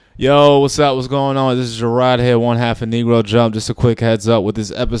Yo, what's up? What's going on? This is Gerard here, one half of Negro Jump. Just a quick heads up with this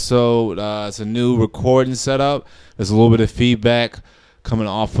episode. It's a new recording setup. There's a little bit of feedback coming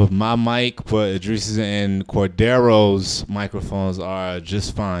off of my mic, but Idris and Cordero's microphones are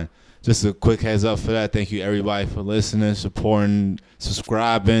just fine. Just a quick heads up for that. Thank you, everybody, for listening, supporting,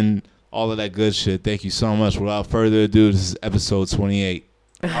 subscribing, all of that good shit. Thank you so much. Without further ado, this is episode 28.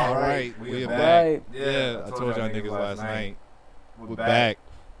 All right, we are back. Yeah, I told y'all niggas last night. We're back.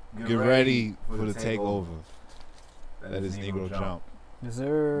 Get ready for the takeover. That is Negro Jump. Yes,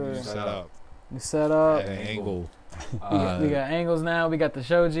 sir. New setup. New setup. At an angle. We got angles now. We got the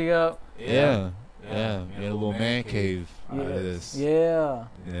shoji up. Yeah. We had a little man cave out of this. Yeah.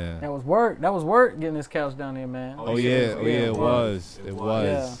 That was work. Getting this couch down there, man. Oh yeah, it was.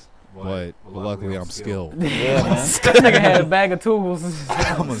 Yeah. But luckily I'm skilled. Yeah, man. This nigga had a bag of tools.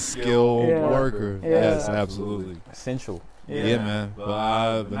 I'm a skilled worker. Yes, absolutely. Essential. Yeah, man.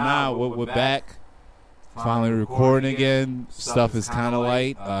 But now we're back. Finally recording again. Stuff is kind of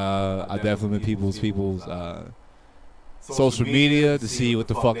light. I definitely been people's social media to see what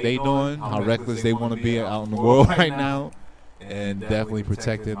the fuck they doing, how reckless they want to be out in the world right now, and definitely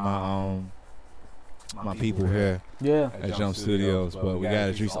protected my people here at Jump Studios. But we got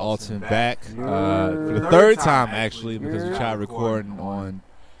Idris Alton back for the third time actually, because we tried recording on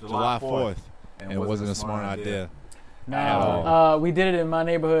July 4th and it wasn't a smart idea. No, we did it in my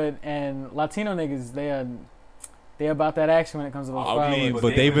neighborhood, and Latino niggas, they about that action when it comes to those fireworks. I mean,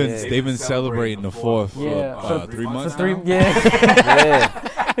 but they've been celebrating the 4th for 3 months now.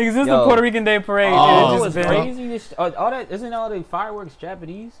 Niggas, this is the Puerto Rican Day Parade. Oh, it's crazy. All that isn't all the fireworks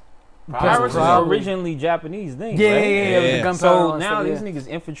Japanese. Fireworks is originally Japanese thing, right? Yeah. So now these niggas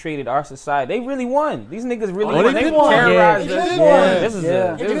infiltrated our society. They really won. These niggas really won. They terrorized us. This is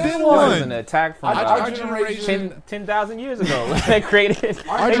an attack from our generation 10,000 years ago. They created.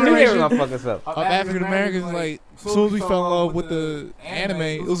 Our they knew they were generation gonna fuck us up. of African Americans, like, as soon as we fell in love with the anime,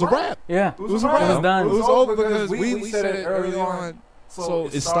 it was a wrap. Yeah, It was a wrap. It was done. It was over because we said it early on. So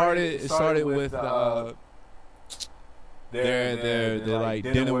it started with their like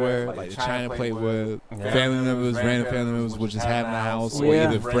dinnerware, like the China plate where family members, random family members would just have in the house, or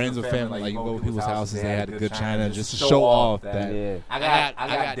either friends or family. Like you go to people's houses, they had the good China just to show off that I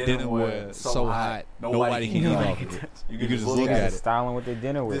got dinnerware so hot nobody can eat off of it. You can just look at it. Styling with their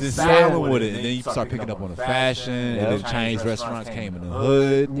dinnerware. Just styling with it, and then you start picking up on the fashion. And then Chinese restaurants came in the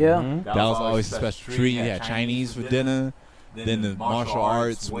hood. That was always a special treat. You had Chinese for dinner. Then the martial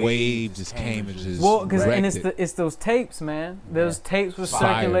arts wave just came and just it's those tapes, man. Those tapes were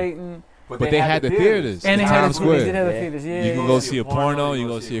circulating. But they had the theaters and in they had Times Square. the theaters. You can go see a porno, you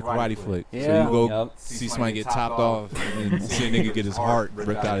go see a karate flick. So you go see somebody get topped off and then see a nigga get his heart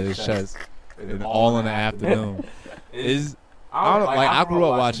ripped out of his chest, and all in the afternoon. I grew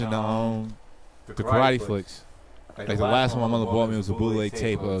up watching the karate flicks. Like the last one my mother bought me was a bootleg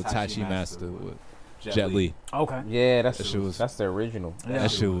tape of Tai Chi Master with Jet Li. Okay. Yeah, that's the original.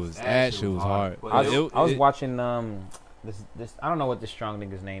 That shit was hard. I was watching this I don't know what this strong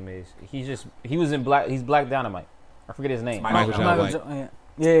nigga's name is. He's Black Dynamite. I forget his name. Michael John White.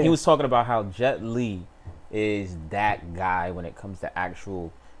 Yeah. He was talking about how Jet Li is that guy when it comes to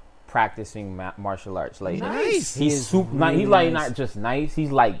actual practicing martial arts. Like nice. He's super. He's like not just nice.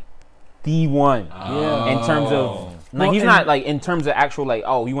 He's like the one. In terms of. Like he's not like in terms of actual like,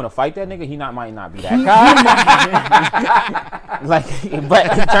 oh, you want to fight that nigga? He might not be that guy. Like,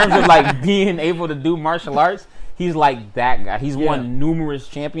 but in terms of like being able to do martial arts, he's like that guy. He's won numerous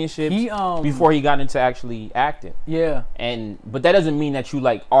championships before he got into actually acting. Yeah. But that doesn't mean that you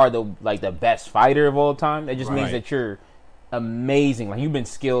like are the best fighter of all time. That just means that you're amazing. Like you've been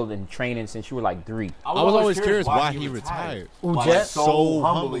skilled and training since you were like 3. I was always curious why he retired. Jet so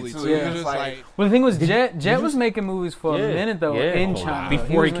humbly too. Yeah. Well, the thing was, Jet was making movies for a minute though in China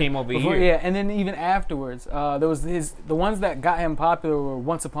before he came over here. Yeah, and then even afterwards, there was the ones that got him popular were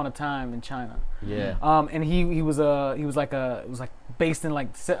Once Upon a Time in China. Yeah. And he was based in like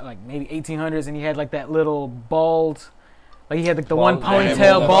maybe 1800s, and he had like that little bald. Like he had the one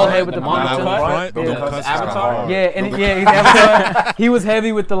ponytail, bald head with the ponytail. Avatar. He's Avatar. He was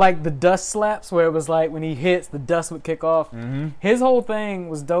heavy with the dust slaps, where it was like when he hits, the dust would kick off. His whole thing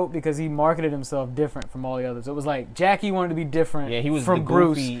was dope because he marketed himself different from all the others. It was like Jackie wanted to be different. Yeah, he was from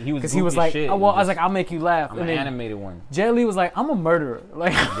Bruce because he was like, I was like, I'll make you laugh. I'm an animated one. Jet Li was like, I'm a murderer.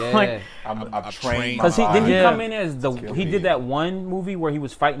 I'm trained. Because didn't he come in as he did that one movie where he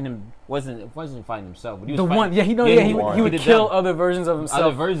was fighting him wasn't fighting himself, but he was The fighting, one, yeah, he would kill other versions of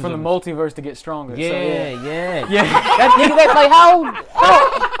himself from the multiverse to get stronger. Yeah. That Nigga, that's like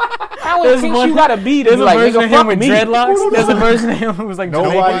how intense you gotta be to There's be a like, version nigga, of him fuck with me. dreadlocks. There's a version of him who was like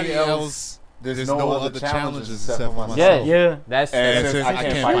Nobody else. There's no other challenges except for myself. Yeah. That's And since I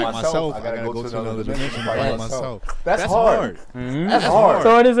can't fight myself, I gotta go to another dimension and fight myself. That's hard. Mm-hmm. That's hard.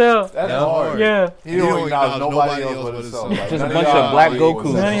 So hard as hell. That's hard. Yeah. He don't acknowledge nobody else but himself. Like, just a none bunch y'all of black know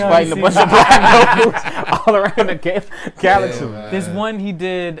Gokus None of y'all fighting a seen bunch of black Gokus all around the galaxy. There's one he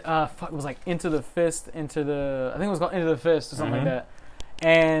did. It was like Into the Fist. I think it was called Into the Fist or something like that.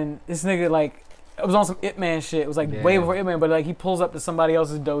 And this nigga like. It was on some Ip Man shit. It was like way before Ip Man, but like he pulls up to somebody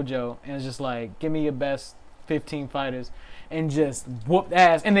else's dojo and it's just like, give me your best 15 fighters and just whooped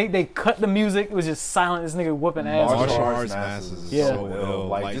ass. And they cut the music. It was just silent. This nigga whooping ass. Martial arts masters is so ill.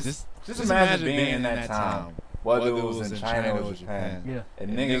 Like just imagine being in that time. Whether it was in China or Japan.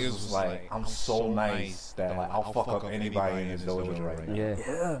 And niggas was like, I'm so nice that like I'll fuck up anybody in this dojo right now.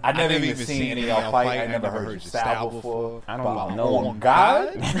 Yeah. I never even seen any of y'all fight. I never heard your style before. I don't even know. On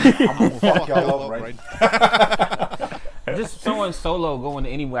God, I'm gonna fuck y'all up right. Just someone solo going to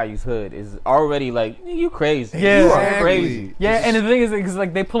anybody's hood is already like, you crazy. Yeah. You are crazy. Yeah, and the thing is, because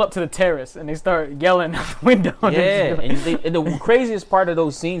like they pull up to the terrace and they start yelling out the window. Yeah, and the craziest part of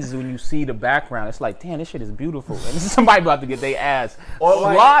those scenes is when you see the background. It's like, damn, this shit is beautiful. And this is somebody about to get their ass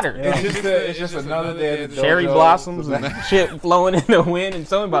slaughtered. It's just another day at the Cherry dojo. blossoms and shit flowing in the wind, and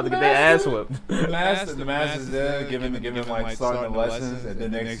someone about to get their ass whipped. The master's there giving like starting the lessons, and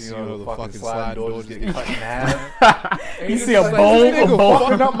then next thing you know, the fucking sliding doors get cut in half. You see a bowl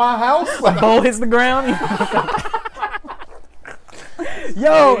fucking up my house. a bowl hits the ground.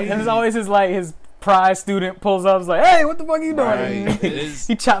 Yo, and it's always his prize student pulls up, is like, hey, what the fuck are you doing? Right.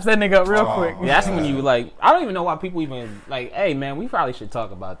 He chops that nigga up real quick. Yeah, that's when you like, I don't even know why people even like, hey man, we probably should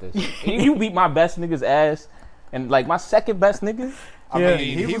talk about this. You beat my best nigga's ass and like my second best nigga. I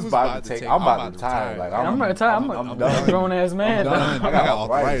mean, he was about to take. I'm about to retire. Like I'm gonna retire. I'm a grown ass man. I got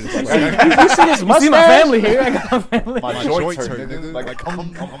arthritis. You see this You mustache? see my family here? I got my family. My joints hurt, nigga. Like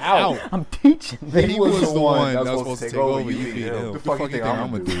I'm out. I'm teaching. He was the one that was supposed to take over. You beat him. The fuck you think I'm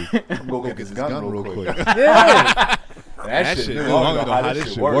gonna do? I'm gonna go get this gun real quick. Yeah. That shit. I don't know how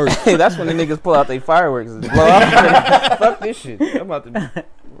this shit works. Hey, that's when the niggas pull out their fireworks and blow up. Fuck this shit. I'm about to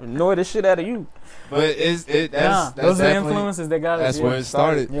annoy the shit out of you. But that's those are the influences that got us. That's where it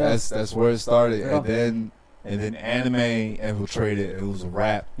started. Yeah. That's where it started, Yeah. and then anime infiltrated. It was a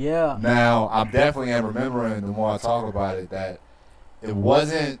rap. Yeah. Now I definitely am remembering the more I talk about it that it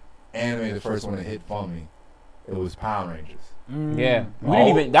wasn't anime the first one that hit for me. It was Power Rangers. Yeah, we didn't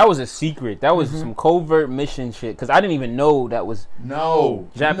even. That was a secret. That was some covert mission shit. Cause I didn't even know that was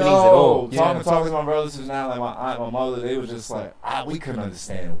Japanese at all. Talking to my brothers now, like my aunt, my mother, they was just like, we couldn't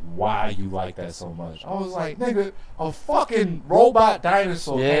understand why you like that so much. I was like, nigga, a fucking robot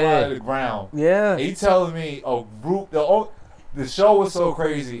dinosaur came out of the ground. Yeah. He telling me a group. The show was so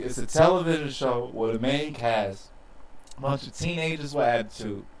crazy. It's a television show with a main cast, a bunch of teenagers with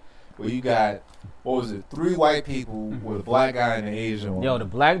attitude. Where you got, what was it, 3 white people with a black guy and an Asian one. Yo, the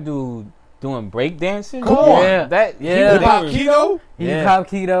black dude doing break dancing. Come on. Yeah. Hip hop keto. Hip hop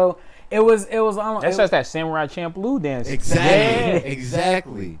keto. It was. That's just that Samurai Champloo dance. Exactly.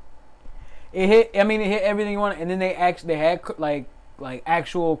 Exactly. It hit. I mean, it hit everything you wanted, and then they had like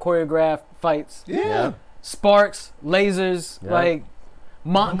actual choreographed fights. Yeah. Sparks, lasers, like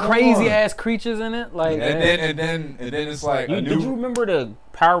crazy ass creatures in it. Like, and then it's like. Did you remember the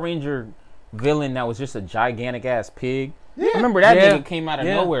Power Ranger villain that was just a gigantic ass pig? Yeah. I remember that nigga came out of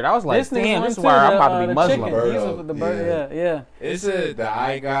nowhere. I was like, damn, this is why I'm about to be Muslim. It's the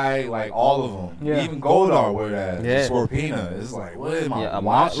eye guy, like all of them. Yeah. Even Goldar wear that. Yeah. Scorpina. It's like, what am I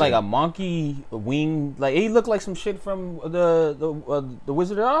watching? Like a monkey wing. Like he looked like some shit from the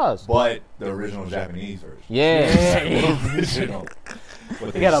Wizard of Oz. But the original Japanese version. Yeah. The original.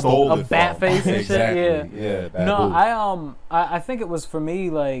 They got a bat face and shit. Yeah. No, I think it was for me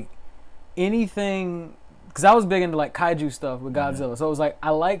like anything. Because I was big into like kaiju stuff with Godzilla. So it was like,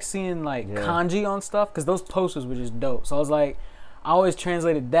 I like seeing like kanji on stuff because those posters were just dope. So I was like, I always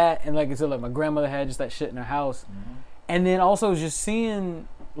translated that. And like I said, like my grandmother had just that shit in her house. And then also just seeing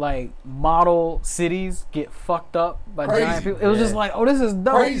like model cities get fucked up by giant people. It was just like, oh, this is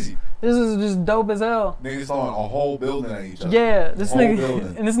dope. Crazy. This is just dope as hell. Niggas throwing a whole building at each other. Yeah, this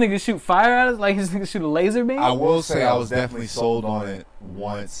nigga shoot fire at us, like this nigga shoot a laser beam. I will say I was definitely sold on it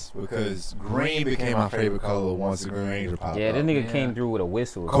once because green became my favorite color once the Green Ranger popped up. Yeah, this nigga came through with a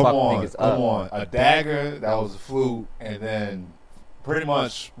whistle. Come on. A dagger, that was a flute, and then pretty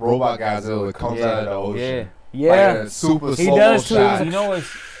much Robot Godzilla comes out of the ocean. Yeah. Like a super he does too. shot. You know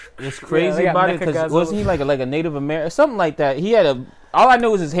what's What's crazy they got about it? Mecha Because wasn't he like a Native American, something like that? He had a. All I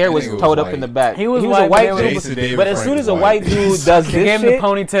know is his hair was towed up in the back. He was a white, white but but as soon as a white dude does this they gave him shit, the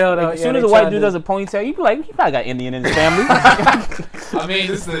ponytail. Though. as soon as a white dude does a ponytail, you be like, he probably got Indian in his family. I mean, it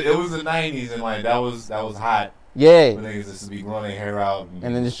was the '90s, and like that was hot. Yeah. When niggas just be growing their hair out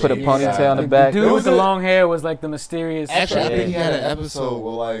and then just put a ponytail on the back. The dude with the long hair was like the mysterious. Actually, I think he had an episode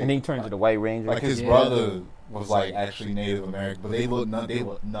where like, and then he turned to the White Ranger. Like his brother was like actually Native American, but they look nothing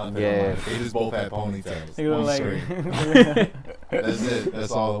alike. They just both had ponytails. They look like, that's it.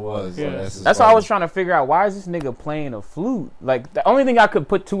 That's all it was. Yeah. So that's why I was trying to figure out, why is this nigga playing a flute? Like the only thing I could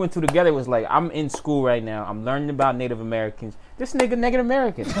put 2 and 2 together was like, I'm in school right now. I'm learning about Native Americans. This nigga Native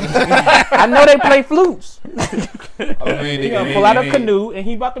American. I know they play flutes. I mean, he gonna pull out a canoe and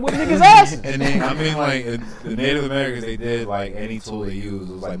he about to whip niggas' asses. And then I mean, like the Native Americans, they did like any tool they used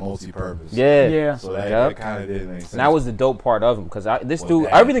was like multi-purpose. Yeah. So that kind of did make sense. And that was the dope part of him, because this dude,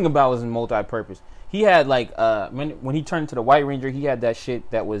 everything about was multi-purpose. He had like when he turned to the White Ranger, he had that shit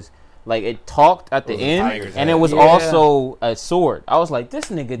that was like it talked at the end, and it was also a sword. I was like,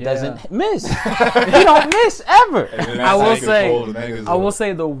 this nigga doesn't miss. He don't miss ever. I will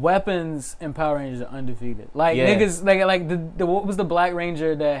say the weapons in Power Rangers are undefeated. Like niggas, like the what was the Black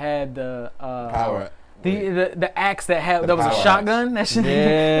Ranger that had the power. The axe that was a shotgun. That shit,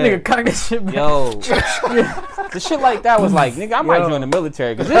 nigga cocked that shit back. Yo, the shit like that was like, nigga, I might join the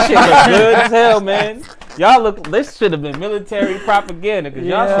military, because this shit look good as hell, man. Y'all look, this should have been military propaganda, because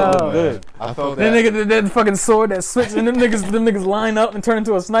y'all shit look good. I thought that nigga, that fucking sword that switched, and them niggas line up and turn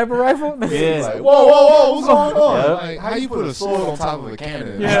into a sniper rifle. Yeah. Like, whoa, what's going on? Like, how you put a sword on top of a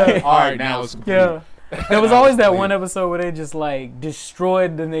cannon? Yeah. All right, now it's complete. Yeah. There was always that one episode where they just like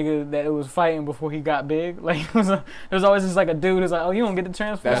destroyed the nigga that it was fighting before he got big. Like there was always just like a dude who's like, oh, you don't get the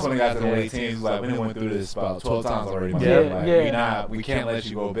transfer. That's when they got to the late teams. Like, we done went through this about 12 times already. We can't let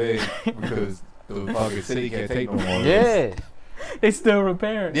you go big because the fucking city can't take no more. Yeah. They still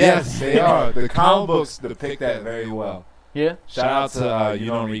repairing. Yes, they are. The comic books depict that very well. Yeah. Shout out to You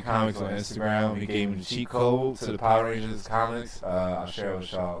Don't Read Comics on Instagram. He gave me the cheat code to the Power Rangers comics. I'll share it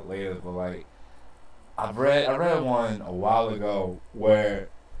with y'all later, but like, I read one a while ago where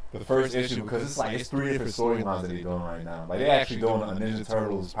the first issue, because it's 3 different storylines that they're doing right now. Like, they're actually doing a Ninja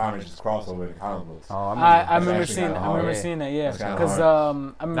Turtles Power Rangers crossover in comic books. Oh, I remember seeing that. Yeah, because I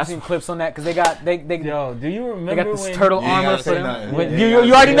remember seeing clips on that, because they yo, do you remember they got this turtle armor for them? You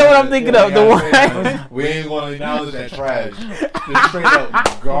already know what I'm thinking of. The one we ain't going to acknowledge that trash. Just straight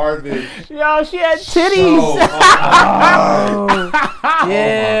up garbage. Yo, she had titties.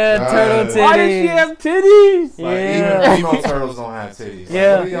 Yeah, turtle titties. Why did she have titties? Even female turtles don't have titties.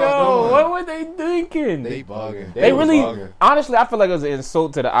 Yeah. Yo, what were they thinking? They bugging. They really, bugging. Honestly, I feel like it was an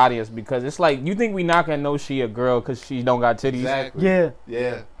insult to the audience, because it's like, you think we not gonna know she a girl because she don't got titties? Exactly.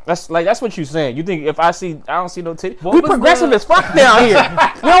 Yeah. That's what you saying. You think if I don't see no titties, we progressive as fuck down here.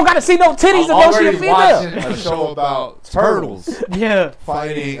 We don't gotta see no titties to know she a female. I'm watching a show about turtles. Yeah.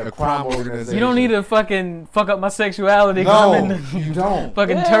 Fighting a crime organization. You don't need to fucking fuck up my sexuality. No, you don't.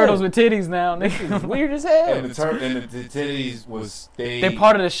 Fucking turtles with titties now. It's weird as hell. And the titties was they're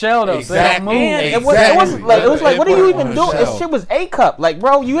part of the shell though. Exactly. So it was like, what are you even doing? This shit was A cup. Like,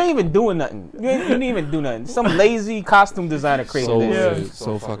 bro, you ain't even doing nothing. You didn't even do nothing. Some lazy costume designer created this.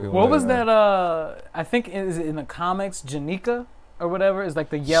 So fucking. What was that? I think is it in the comics, Janika or whatever is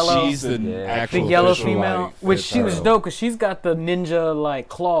like the yellow. She's the yellow female, which she was dope because she's got the ninja like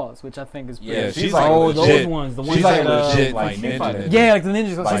claws, which I think is pretty. Yeah, she's like those ones. The ones she's like legit like ninja. Yeah, like the ninja.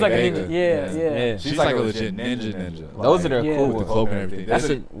 She's like a ninja. Yeah. She's like a legit ninja. Those are their cool with the cloak and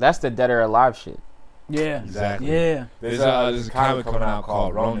everything. That's the Dead or Alive shit. Yeah. Exactly. Yeah. There's a comic coming out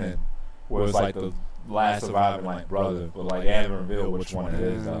called Ronin, where it's like the last surviving like brother, but like they haven't revealed which one it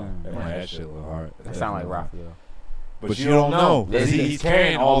is though. And like that shit look hard. That sound like Raphael. But you don't know. He's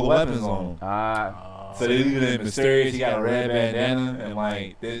carrying all the weapons on him. So they leave it mysterious. He got a red bandana, and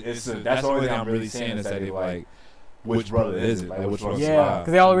like that's the only thing I'm really saying is that they like, which brother is it? Like which one? Yeah,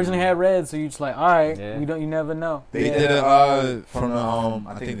 because they all originally had red, so you just like, all right, you never know. They did it from the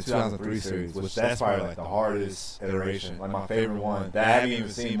I think the 2003 series, which that's probably like the hardest iteration, like my favorite one. That I haven't even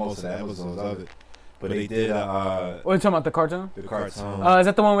seen most of the episodes of it. But they did. What are you talking about? The cartoon? The cartoon. Is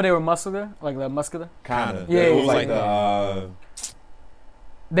that the one where they were muscular, like the muscular? Kinda. Yeah. It was like the.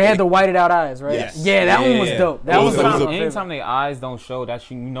 They had the whited out eyes, right? Yes. Yeah, that one was dope. That was anytime their eyes don't show,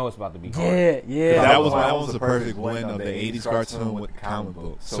 that you know it's about to be hard. Yeah. That was the perfect blend of the '80s cartoon with the comic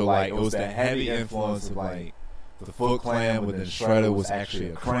book. So like it was that heavy influence of like the Foot Clan, but then Shredder was actually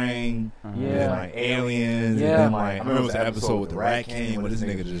a crane. And then like aliens. And then like I remember it was the episode with the Rat King where this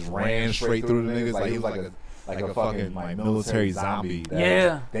nigga just ran straight through the niggas. Like he was like a like a fucking like military zombie.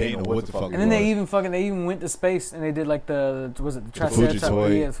 Yeah. They didn't know what the fuck. And then they even went to space and they did like the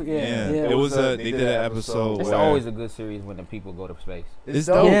Triceratops? Yeah. It was they did an episode. It's always a good series when the people go to space. It's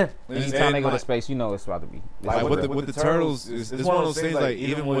dope. Yeah. Anytime they go to space, you know it's about to be. Like with the turtles, it's one of those things. Like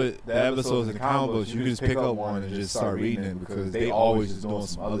even with the episodes in comic books, you can just pick up one and just start reading it because they always just doing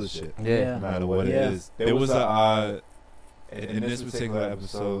some other shit. Yeah. No matter what it is. There was a in this particular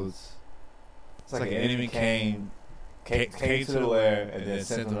episode, it's like an enemy came to the lair and then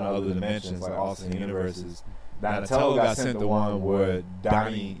sent them to other dimensions, like alternate universes. Donatello got sent the one where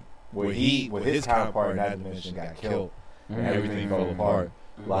where his counterpart in that dimension got killed and everything fell apart.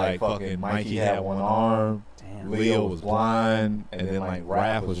 Like fucking Mikey had one arm, Leo was blind, and then like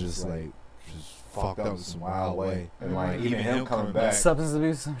Raph was just fucked up in some wild way, and like even him coming back. Substance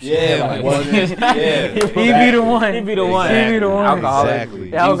abuse. Yeah, like wasn't He be the one. He be the one. He be the one. Alcoholic.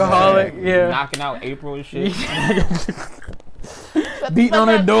 Exactly. Alcoholic. Yeah. Knocking out April and shit. Beating on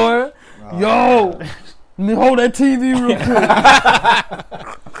her door. Yo, let me hold that TV real quick.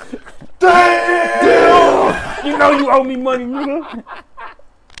 Damn! You know you owe me money, nigga.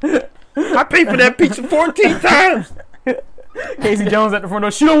 I paid for that pizza 14 times. Casey Jones at the front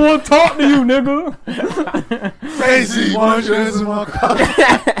door. She don't want to talk to you, nigga. Crazy, why don't you answer my call?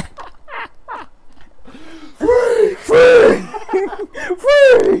 Free!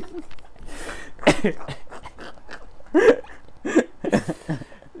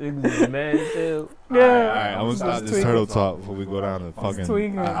 Niggas mad as hell. Yeah. Alright, I'm gonna stop this turtle talk before we go down to fucking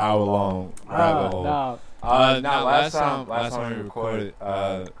an hour long rabbit hole. Last time we recorded,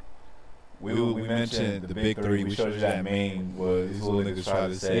 we mentioned the big three. We showed you that meme where these little niggas tried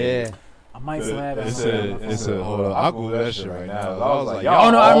to say. Yeah. I might slap it. It's a hold on. I'll Google that shit right now. I was like, oh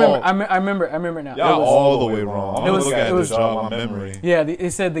no, I remember now. Y'all all the way wrong. It was look at the jog my memory. Yeah,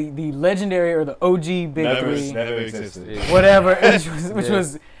 it said the legendary or the OG big three. Never existed. Whatever, which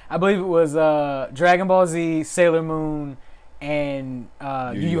was I believe it was Dragon Ball Z, Sailor Moon, and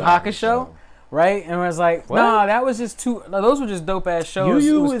Yu Yu Hakusho. Right? And I was like, nah, that was just too. Those were just dope ass shows.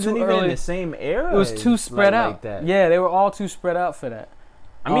 Yu Yu was wasn't too even early. in the same era. It was too spread out. Like that. Yeah, they were all too spread out for that.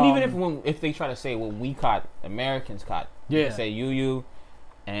 I mean, even if they try to say what we caught, Americans caught. Yeah. They say Yu Yu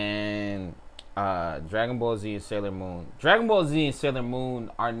and Dragon Ball Z and Sailor Moon. Dragon Ball Z and Sailor Moon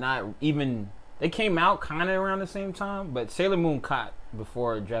are not even. They came out kind of around the same time, but Sailor Moon caught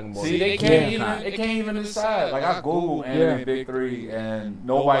before Dragon Ball Z. See, they can't even decide. Like I googled anime big three, and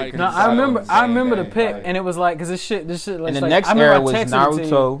nobody can. No, I remember the pick, and it was like, cause this shit. And Like, the next era was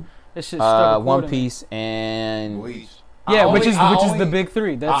Naruto, this shit stuck One Piece, and Bleach. Yeah, which is the big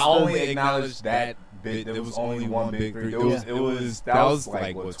three. That's I only acknowledge that bit. There was only one big three. That was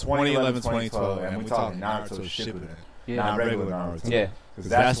like what 2011, 2012, and we talking Naruto Shippuden, not regular Naruto. Yeah, because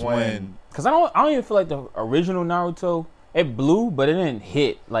that's when. Because I don't even feel like the original Naruto. It blew, but it didn't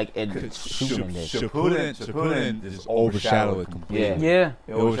hit like it Shippuden just overshadowed it completely. Yeah.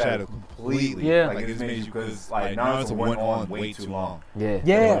 It overshadowed completely. Yeah. Like it just made you because like Naruto went on way too long.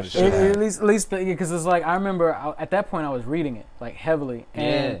 Yeah. At least because it's like I remember at that point I was reading it like heavily,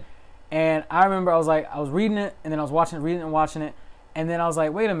 and I remember I was reading it, and then I was reading and watching it, and then I was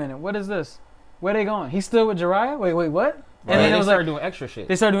like, wait a minute, what is this? Where they going? He's still with Jiraiya? Wait, what? And then they started doing extra shit.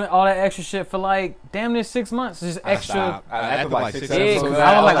 They started doing all that extra shit for like damn near 6 months. Just extra. After like 6 episodes.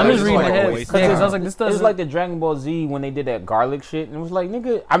 I was like, I'm just reading ahead. Because I was like, this doesn't. It was like the Dragon Ball Z when they did that garlic shit, and it was like,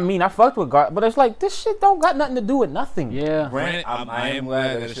 nigga. I mean, I fucked with garlic, but it's like this shit don't got nothing to do with nothing. Yeah. Granted, I am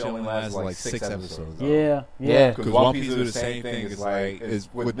glad that shit only lasts like 6 episodes. Yeah. Because One Piece do the same thing. It's like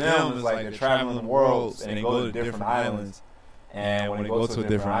with them, it's like they're traveling the world and they go to different islands, and when they go to a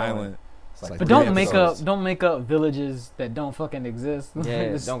different island. Like but don't make up villages that don't fucking exist.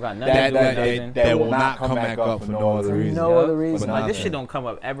 Yeah, don't got nothing to do with nothing. That will not come back up for no other reason. No other reason. Like this shit don't come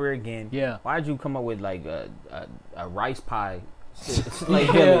up ever again. Yeah. Why'd you come up with like a rice pie?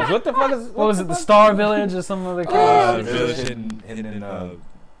 Like village. What the fuck is? What was it? The Star Village or some other kind? Village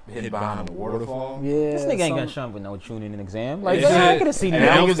hidden behind the waterfall. Yeah. This nigga ain't got shown with no tuning in exam. Like I could have seen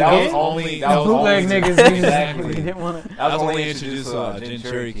that. Was only bootleg niggas. Exactly. That was only introduced Jin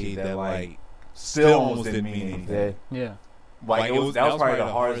Cherokee that like still almost didn't mean anything. Yeah. Like that was probably the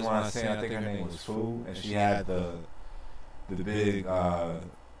hardest one I seen. I think her name was Fu, and she had the big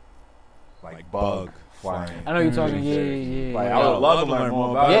like bug flying. I know you're talking. Yeah. Like I would love to learn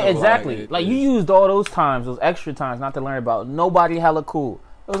more about it. Yeah, exactly. Like you used all those times, those extra times, not to learn about nobody hella cool.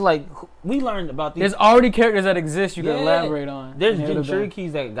 It was like we learned about these. There's already characters that exist you can elaborate on. There's Jin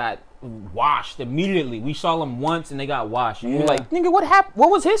Cherokees that got washed immediately. We saw them once and they got washed. And you're like, nigga, what happened? What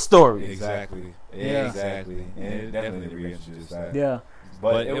was his story? Exactly. Yeah, exactly. And it definitely reintroduced that. Yeah.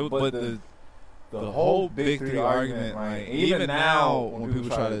 But the whole big three argument, like even now when people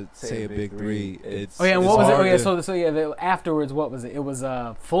try to say a big three, it's and it's what was it? hard So afterwards, what was it? It was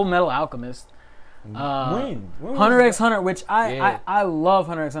Full Metal Alchemist. When Hunter x Hunter, which I love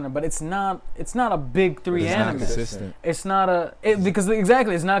Hunter x Hunter, but it's not a big three it's anime. not consistent. It's not because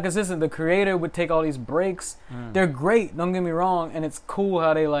it's not consistent. The creator would take all these breaks. They're great, don't get me wrong, and it's cool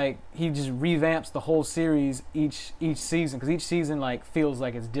how they he just revamps the whole series each season, because each season feels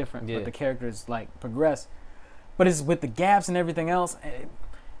like it's different, but the characters progress. But it's with the gaps and everything else.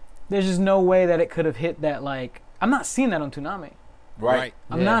 There's just no way that it could have hit that. I'm not seeing that on Toonami. Right.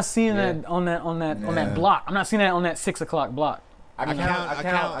 I'm not seeing that on that block. I'm not seeing that on that 6 o'clock block. I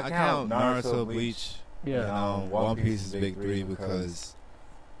count Naruto, Bleach, One Piece is big three because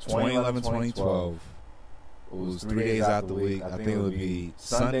 2011, 2012 it was 3 days out the week. I think it would be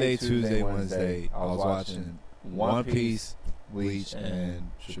Sunday, Tuesday, Wednesday. I was watching One Piece, Bleach, and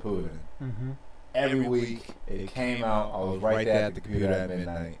Shippuden. Every week it came out. I was right there at the computer at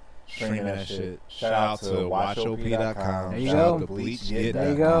midnight. Streaming that shit. Shout out to watchop.com. Shout out to bleachget.com.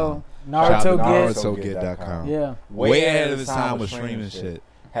 There you go. NarutoGet.com. Yeah. Way ahead of his time with streaming shit.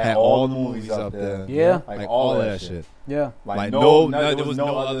 Had all the movies up there. Yeah. All of that shit. Yeah. There was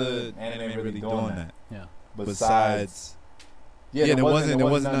no other anime really doing that. Yeah. Besides, there wasn't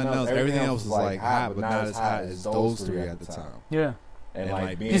nothing else. Everything else was hot, but not as hot as those three at the time. Yeah.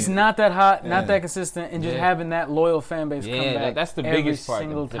 And just not that hot, not that consistent, and just having that loyal fan base come back. That's the biggest part.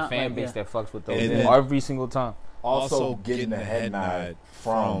 The fan base that fucks with those every single time. Also getting the head nod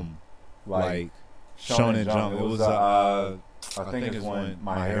from Shonen Jump. It was I think it's when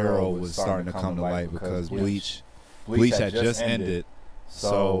My Hero was starting to come to light because Bleach had just ended.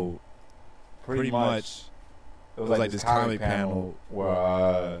 So pretty much it was like this comic panel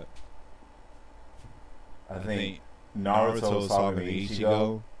where I think Naruto was talking to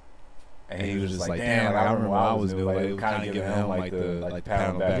Ichigo, and he was just like, damn, I remember what I was doing. They were kind of giving him the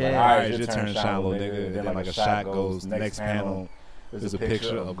panel back. All right, it's your turn to shine, little nigga. And then a shot goes. Next panel, there's a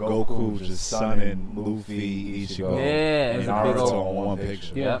picture of Goku just sunning Luffy, Ichigo, and Naruto on one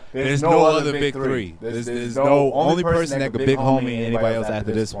picture. Yeah. There's no other big three. There's no only person that could big homie anybody else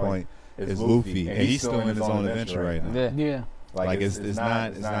after this point is Luffy, and he's still in his own adventure right now. Yeah. It's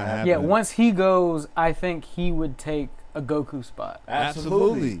not happening. Yeah, once he goes, I think he would take a Goku spot.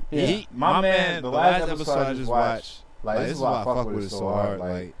 Absolutely. Yeah. My man, the last episode I just watched, this is why I fuck with it so hard.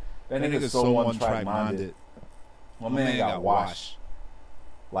 That nigga's so one-track minded. My man got washed.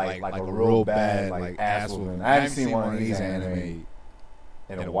 Like a real bad, ass whooping. I haven't seen one of these anime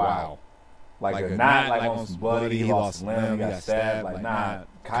in a while. Not on some bloody, he lost a limb, he got stabbed.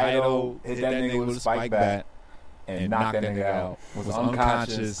 Kaido hit that nigga with a spike bat and knocked that nigga out. Was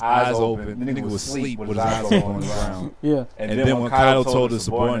unconscious, eyes open. The nigga was asleep with his eyes open on the ground. Yeah. And then when Kaido told his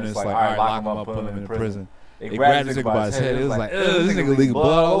subordinates, all right, lock him up, put him in prison. They grabbed this nigga by his head. It was this nigga leaking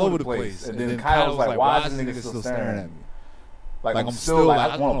blood all over the place. And then Kaido was like, why is this nigga still staring at me? I'm still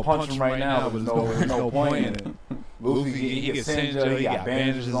I want to punch him right now, but there's no point in it. Luffy, he gets injured, he got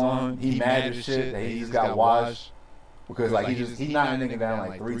bandages on, he mad as shit that he just got washed. Because he knocked a nigga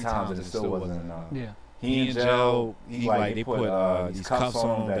down 3 times and it still wasn't enough. Yeah. He in jail, they put these cuffs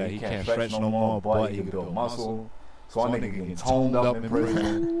on him that he can't stretch no more, but he can build muscle. So one nigga getting toned up in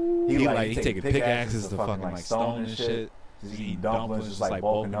prison. He taking pickaxes to fucking stone and shit. Just eating dumplings, just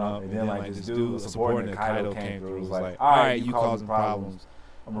bulking up. And then this dude, a subordinate Kaido came through, was like, alright, you causing problems.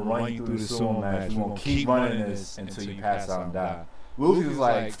 I'm gonna run you through the sumo match. We're gonna keep running this until you pass out and die. Luffy was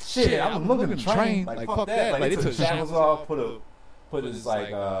like, shit, I'm looking to train. Fuck that. They took shackles off, put his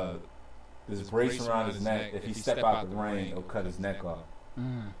this brace around his neck. If he step out the ring, it'll cut his neck off.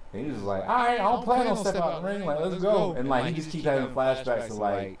 And he was like, all right, I don't plan on stepping out the ring. Let's go. And he just keep having flashbacks of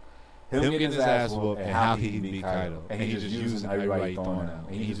him getting his ass whooped and how he can beat Kaido. And he just using everybody throwing him.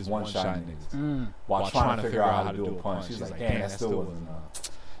 And he just one-shotting niggas while trying to figure out how to do a punch. He's like, damn, that still wasn't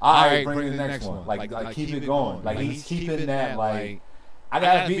enough. All right, bring the next one. Keep it going. He's keeping that, I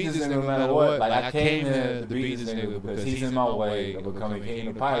gotta beat this nigga no matter what. I came here to beat this nigga because he's in my way of becoming king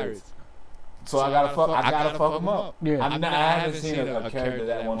of pirates. So I gotta fuck him up. Yeah. I haven't seen a character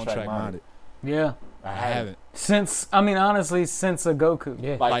that one-track minded. Yeah. I haven't. Since a Goku.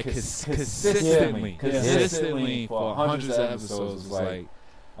 Yeah. Consistently for hundreds of episodes.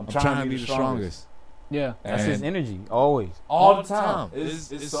 I'm trying to be the strongest. Yeah. That's his energy. Always. All the time.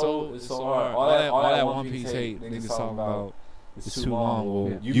 It's so hard. All that One Piece hate niggas talking about. It's too long.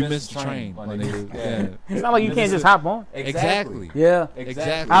 Well, you missed the train, my nigga. Yeah. It's not like you can't just hop on. Exactly. Yeah.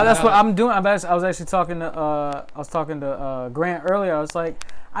 Exactly. That's what I'm doing. I was actually talking to Grant earlier. I was like,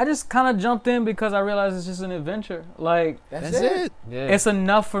 I just kind of jumped in because I realized it's just an adventure. Like That's it. Yeah. it's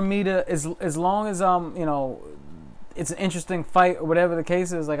enough for me to as long as it's an interesting fight or whatever the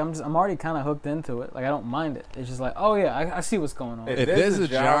case is. Like I'm already kind of hooked into it. Like I don't mind it. It's just like, oh yeah, I see what's going on. If there's a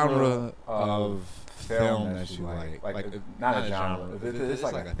genre of film that you like not a genre, if it's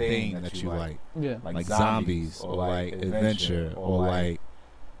like a thing that you like zombies or like adventure or like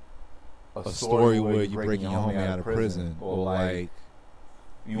a story where you're breaking your homie out of prison or like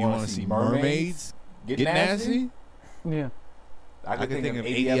you want to see mermaids get nasty. Yeah. I could think of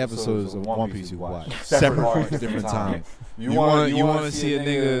 80 episodes of One Piece you watch, separate arcs, different times. You want to see a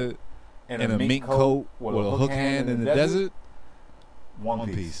nigga in a mink coat with a hook hand in the desert?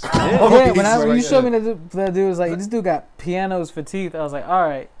 One Piece. Yeah, when you showed me that dude was like, this dude got pianos for teeth. I was like, all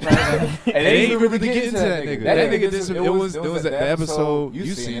right. And they didn't really get into that nigga. That nigga, it was the episode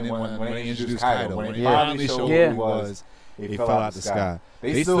you seen it when they introduced Kaido. When they finally showed who he was, he fell out the sky.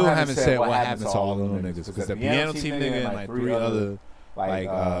 They still haven't said what happened to all the little niggas because the piano team nigga and like 3 other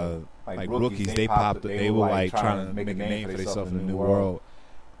like rookies, they popped. They were like trying to make a name for themselves in the new world,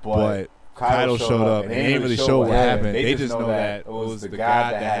 but Kaido showed up and they didn't really show what happened. They just know that it was the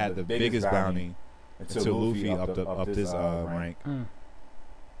guy that had the biggest bounty until Luffy upped his rank.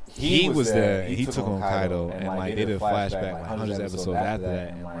 He was there and he took on Kaido and like they did a flashback like hundreds of episodes after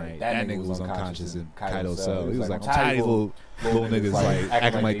that and like that nigga was unconscious in Kaido's cell. He was like tiny little niggas like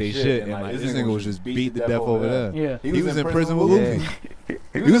acting like they shit and like this nigga was just beat to death over there. Yeah. He was in prison with Luffy.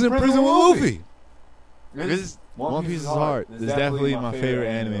 He was in prison with Luffy. One Piece is hard. It's definitely my favorite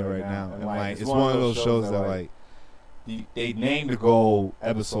anime right now. And like it's one of those shows that like they named the goal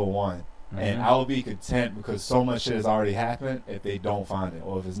episode 1. And I will be content because so much shit has already happened if they don't find it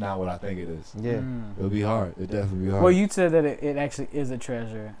or if it's not what I think it is. Yeah. It'll be hard. It'll definitely be hard. Well, you said that it actually is a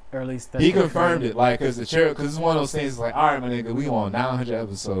treasure, or at least he confirmed it. Like, because it's one of those things like, all right, my nigga, we on 900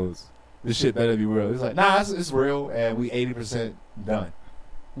 episodes. This shit better be real. It's like, nah, it's real, and we 80% done.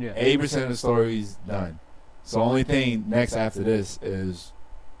 Yeah. 80% of the story's done. So only thing next after this is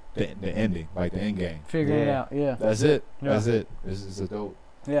the ending, like the end game. Figuring it out, yeah. That's it. Yeah. That's it. This is a dope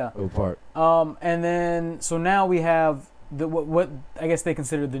part. And then so now we have the what I guess they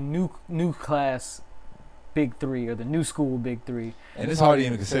consider the new class big 3 or the new school big 3. And it's hard to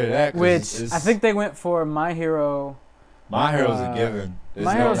even consider that. Which I think they went for My Hero. My Hero's a given. There's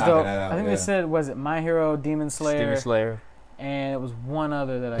My no Hero's knocking dope. that out, I think they said, was it My Hero, Demon Slayer, and it was one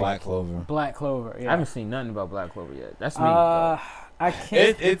other that Black Clover. Black Clover. Yeah. I haven't seen nothing about Black Clover yet. That's me. I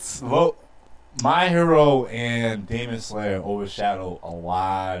can't. It's My Hero and Demon Slayer overshadow a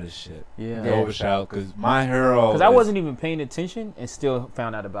lot of shit. Yeah. They overshadow because My Hero. Because I wasn't even paying attention and still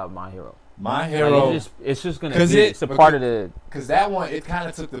found out about My Hero. My Hero. Like it's just gonna be. It's a part of the. Because that one, it kind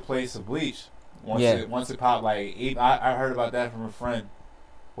of took the place of Bleach. Once it popped, like I heard about that from a friend,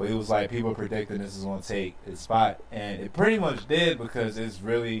 where he was like, people predicting this is gonna take its spot, and it pretty much did because it's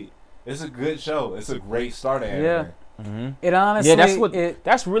a good show. It's a great start anime. Yeah. Mm-hmm. It honestly,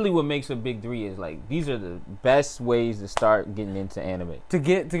 that's really what makes a big 3 is like these are the best ways to start getting into anime to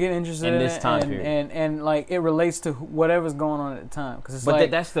get interested in this time period, and like it relates to whatever's going on at the time because it's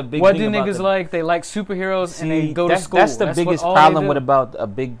that's the big. What thing do niggas like? They like superheroes and they go to school. That's the biggest problem about a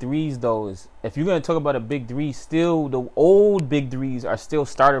big 3s though is if you're gonna talk about a big 3, still the old big 3s are still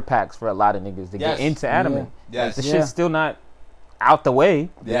starter packs for a lot of niggas to get into anime. Yeah. Yes, the shit's still not out the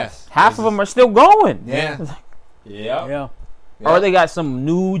way. Yes, half of them are still going. Yeah. Yeah. Or they got some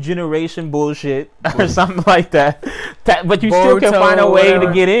new generation bullshit or something like that. But you still can find a way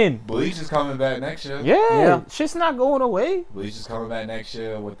to get in. Bleach is coming back next year. Yeah. Shit's not going away. Bleach is coming back next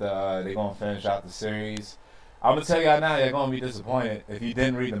year with they're gonna finish out the series. I'm gonna tell y'all now, you're gonna be disappointed if you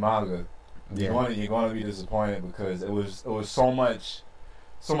didn't read the manga. You're gonna be disappointed because it was so much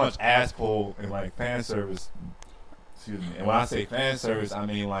ass pull and like fan service. Excuse me. And when I say fan service, I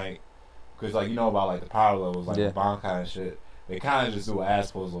mean like. Because, like, you know about, like, the power levels, like, the Bankai and shit. They kind of just do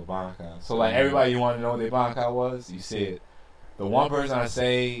ass pulls with Bankai. So, like, everybody you want to know what their Bankai was, you see it. The one person I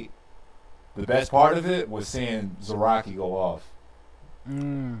say the best part of it was seeing Zaraki go off.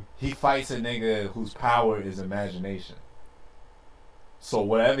 He fights a nigga whose power is imagination. So,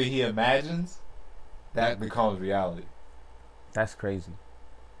 whatever he imagines, that becomes reality. That's crazy.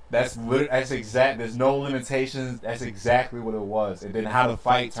 That's exact. There's no limitations. That's exactly what it was. And then how the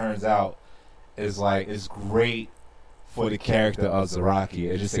fight turns out is like it's great for the character of Zaraki.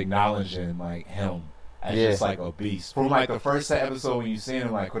 It's just acknowledging like him as just like a beast. From like the first episode when you seen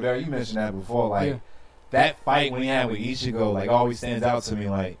him, like Cordell, you mentioned that before. Like that fight when he had with Ichigo, like always stands out to me.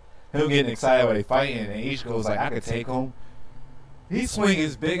 Like him getting excited while they fighting, and Ichigo's like, I could take him. He swing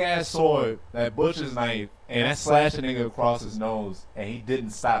his big ass sword, that butcher's knife, and that slash a nigga across his nose, and he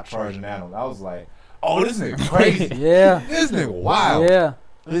didn't stop charging at him. I was like, oh, this nigga crazy. Yeah. This nigga wild. Yeah.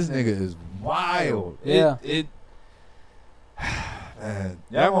 This nigga is wild. Yeah. Man,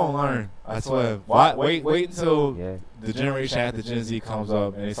 y'all gonna learn. I swear. Wait until the generation after Gen Z comes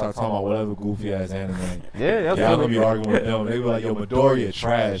up and they start talking about whatever goofy ass anime. Yeah, y'all gonna be arguing with them. They be like, yo, Midoriya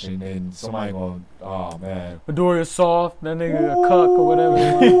trash, and then somebody gonna, oh man, Midoriya soft, that nigga a cuck or whatever.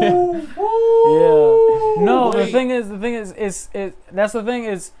 Yeah. No, the thing is, that's the thing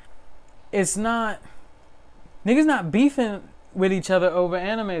is, it's not, niggas not beefing with each other over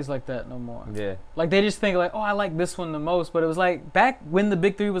animes like that no more. Yeah. Like they just think like, oh, I like this one the most. But it was like back when the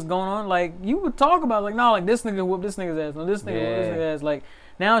big three was going on, like you would talk about like, no, like this nigga whoop this nigga's ass, no, this nigga whoop this nigga's ass. Like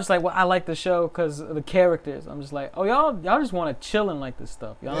now it's like, well, I like the show because of the characters. I'm just like, oh, y'all just want to chill and like this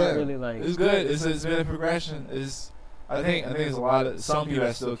stuff. Y'all not really like. It's good. It's been a progression. I think there's a lot of some people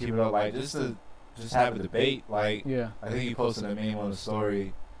that still keep it up, like just have a debate. Like I think he posted a meme on the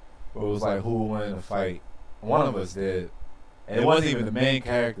story where it was like, who would win a fight? One of us did. And it wasn't even the main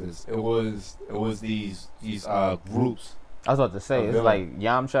characters. It was these groups. I was about to say it's like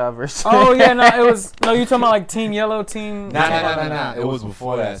Yamcha versus. Oh yeah, no, it was you talking about like Team Yellow, Team. Nah. It was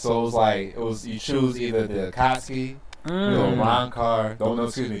before that. So it was you choose either the Akatsuki, the Rancor,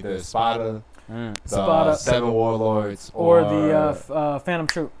 the Espada, the Seven Warlords, or the Phantom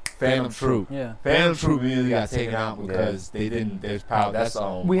Troop. Phantom Troop. Yeah. Phantom Troop immediately got taken out because they didn't. There's power. That's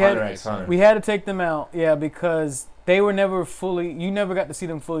Hunter x Hunter. We had to take them out, yeah, because they were never fully. You never got to see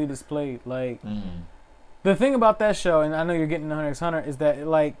them fully displayed. Like the thing about that show, and I know you're getting to Hunter x Hunter, is that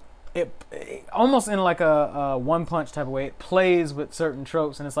it almost in like a one punch type of way. It plays with certain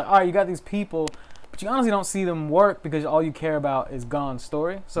tropes, and it's like, all right, you got these people, but you honestly don't see them work because all you care about is Gon's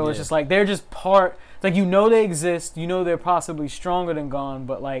story. So it's just like they're just part. It's like they exist. You know they're possibly stronger than Gon,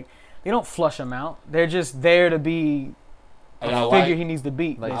 but like they don't flush them out. They're just there to be a figure he needs to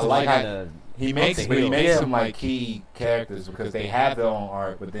beat. Like, I like how he makes them like key characters because they have their own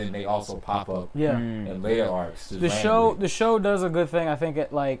arc, but then they also pop up in later arcs. The show does a good thing. I think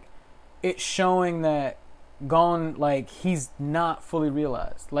it's showing that Gon, like, he's not fully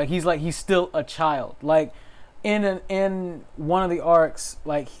realized. Like he's still a child. Like in one of the arcs,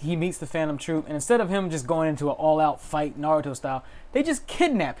 like he meets the Phantom Troop, and instead of him just going into an all-out fight Naruto style, they just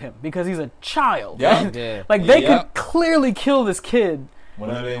kidnap him because he's a child. Yeah. Like they could clearly kill this kid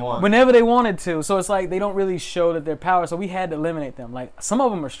whenever they wanted to. So it's like they don't really show that they're power. So we had to eliminate them. Like some of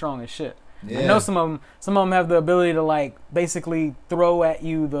them are strong as shit. Yeah. I know some of them have the ability to like basically throw at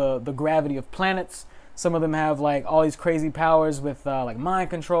you the gravity of planets. Some of them have like all these crazy powers with like mind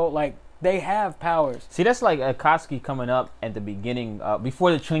control. Like they have powers. See, that's like Akatsuki coming up at the beginning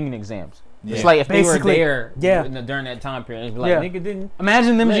before the training exams. Yeah. It's like if they were there during that time period, it'd be like, nigga didn't.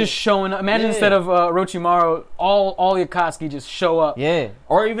 Imagine them just showing up. Imagine instead of Orochimaru, all the Akatsuki just show up. Yeah.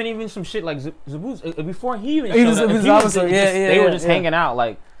 Or even some shit like Zabuza. Before he even showed up. They were just hanging out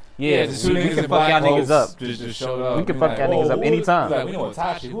like, we can fuck y'all niggas up. Just showed up. We can fuck y'all niggas up anytime. Like, we know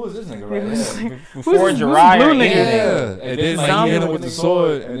Itachi. Who is this nigga right here? Before Jiraiya. Yeah. And then like, he hit him with the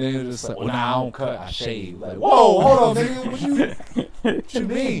sword, and then you're just like, well, nah, I don't cut, I shave. Like, whoa, hold on, nigga. What you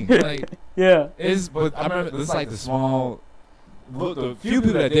mean? Like, but I remember it's like the few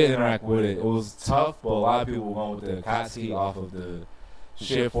people that did interact with it, it was tough, but a lot of people were going with the Akatsuki off of the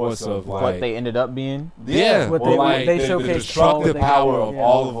sheer force of like what they ended up being. Yeah, what they the showcased destructive power of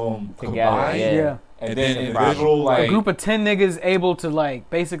all of them combined. Yeah. And then individual like a group of 10 niggas able to like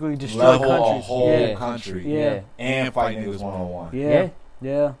basically destroy level countries. A whole country. And fight niggas one-on-one.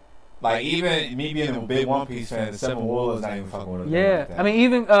 Yeah. Like even me being a big One Piece fan, the Seven Warlords not even fucking with him. Yeah, like that. I mean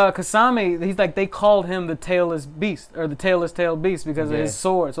even Kasami, he's like they called him the tailless beast or the tailless tailed beast because of his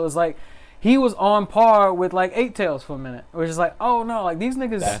sword. So it's like he was on par with like Eight Tails for a minute. It was just like, oh no, like these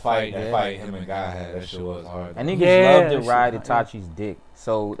niggas. That fight him and Guy had, that shit was hard. And niggas love to ride Itachi's dick.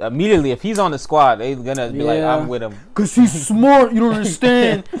 So immediately, if he's on the squad, they gonna be like, I'm with him. Cause he's smart. You don't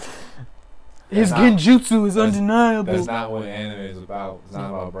understand. His genjutsu is undeniable. That's not what anime is about. It's not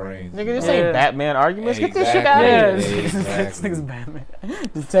about brains. Nigga, this ain't Batman arguments. Get this shit out of here. This nigga's Batman.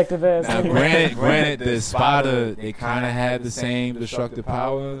 Detective ass. Now, granted, the Espada, they kind of had the same destructive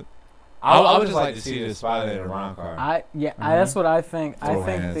power. I would just like to see the Espada in a Rancor. That's what I think.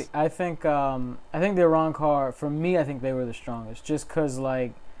 I think the Rancor, for me, I think they were the strongest. Just because,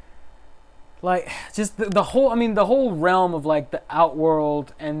 like like just the whole. I mean, the whole realm of like the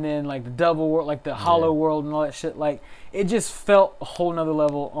outworld and then like the double world, like the hollow world and all that shit. Like it just felt a whole nother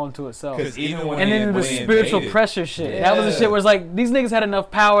level onto itself. Because even when and then the spiritual invaded, pressure shit. That was the shit where it's like these niggas had enough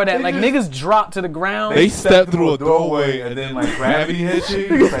power that like niggas dropped to the ground. They stepped through a doorway and then like gravity hit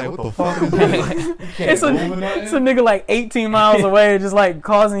you. It's like, what the fuck is this? It's a nigga like 18 miles away, just like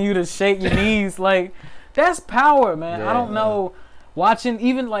causing you to shake your knees. Like that's power, man. I don't know. Watching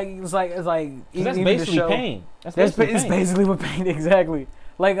even like it's like that's even basically the show, pain. It's basically what pain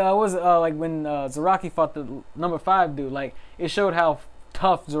like like when Zaraki fought the number 5 dude. Like it showed how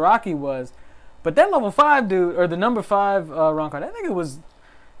tough Zaraki was, but that level 5 dude or the number 5 Rancor, that nigga was.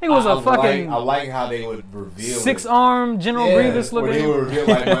 I like how they would reveal 6-arm General Grievous looking. They would reveal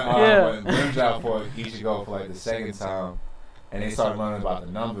like when Grimjow fought Ichigo for like the second time. And they started learning about the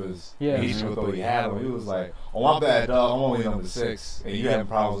numbers. Yeah. And Ichigo thought he had them. He was like, "Oh my bad, dog. I'm only number 6, and you having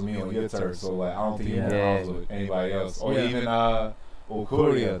problems with me on your turn. So like, I don't think you have problems with anybody else." Or even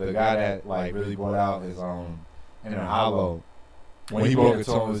Okuria, the guy that like really brought out his inner hollow. When he broke it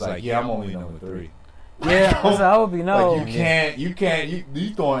to him, he was like, "Yeah, I'm only number 3." Yeah, I would be no. Like you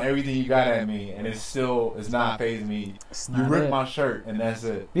throwing everything you got at me, and it's not phasing me. You ripped my shirt, and that's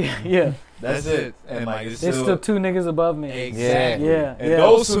it. Yeah. That's it. And like there's still 2 niggas above me. Exactly. Yeah. And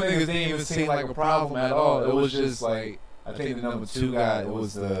those 2 niggas didn't even seem like a problem at all. It was just like I think the number 2 guy, it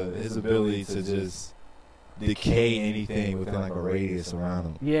was his ability to just decay anything within like a radius around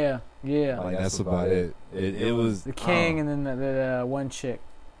him. Yeah. Like that's about it. It was the king and then the one chick.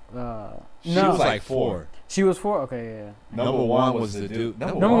 She was like 4. She was 4. Okay, yeah. Number 1 was the dude.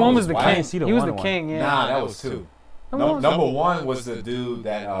 Number 1 was the king. He was the king. Yeah. Nah, that was 2. Number 1 was the dude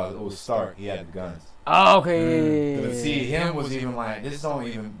that it was Stark. He had the guns. Oh, okay. But see, him was even like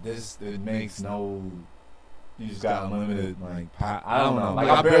it makes no. You just got unlimited like power. I don't know. Like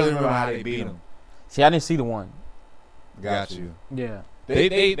I barely remember how they beat him. See, I didn't see the one. Got you. Yeah.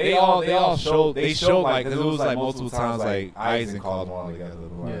 They all showed like cause it was like multiple times like Aizen called them all together.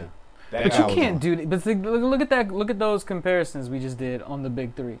 Like, but you can't do that. But look at that. Look at those comparisons we just did on the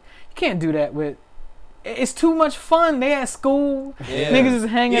big 3. You can't do that with. It's too much fun. They at school. Yeah. Niggas is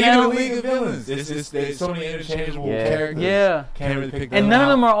hanging out. Even the League of Villains. There's so many interchangeable characters. Yeah. Can't really pick them And none out. of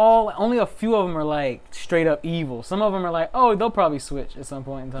them are only a few of them are like straight up evil. Some of them are like, oh, they'll probably switch at some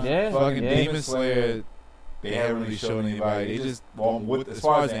point in time. Yeah. Fucking Demon Slayer, they haven't really shown anybody. They just, as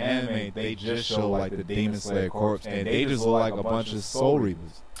far as the anime, they just show like the Demon Slayer corpse. And they just look like a bunch of Soul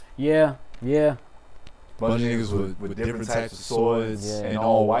Reapers. Yeah. Bunch of niggas with different types of swords and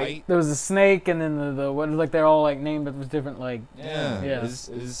all white. There was a snake, and then the what like they're all like named, but it was different. Like it's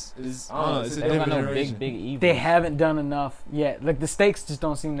they don't got no big evil. They haven't done enough yet. Like the stakes just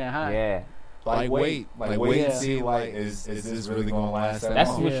don't seem that high. Yeah. Like wait and see like is this really gonna last that long? That's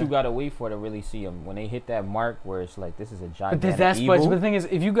what you gotta wait for to really see them when they hit that mark where it's like this is a gigantic But the thing is,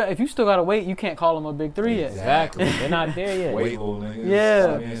 if you still gotta wait, you can't call them a big 3 yet. Exactly, they're not there yet. Wait, little niggas.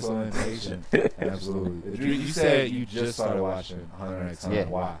 Yeah. So impatient. Absolutely. You said you just started watching Hunter x Hunter.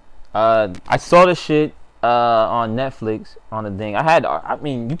 Why? I saw the shit on Netflix on the thing. I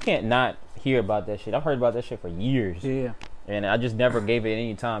mean, you can't not hear about that shit. I've heard about that shit for years. Yeah. And I just never gave it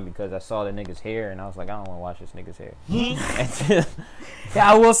any time because I saw the nigga's hair and I was like, I don't want to watch this nigga's hair.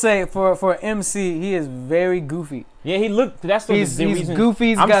 Yeah, I will say for MC, he is very goofy. Yeah, he looked. That's the he's reason.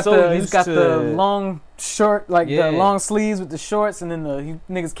 Goofy. He's got the long short, the long sleeves with the shorts, and then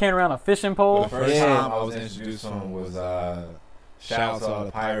niggas carrying around a fishing pole. The first time I was introduced to him was shout out to all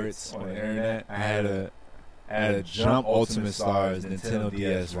the pirates on the internet. I had a Jump Ultimate Stars Nintendo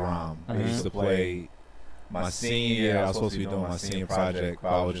DS ROM. I used to play. My senior year, I was supposed to be doing my senior project, but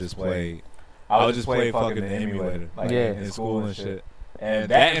I would just play fucking the emulator, like in school and shit.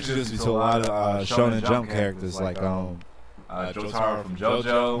 And that introduced me to a lot of Shonen Jump characters, like Jotaro from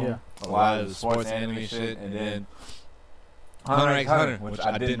JoJo, a lot of the sports anime shit, and then Hunter x Hunter, which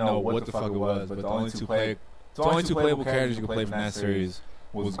I didn't know what the fuck it was, but the only two playable characters you could play from that series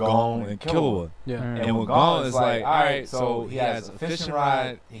was Gon and Killua. Yeah. And with Gon, it's like, alright, so he has a fishing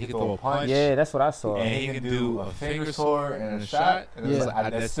rod, he can throw a punch. Yeah, that's what I saw. And he can do a finger sword and a shot. And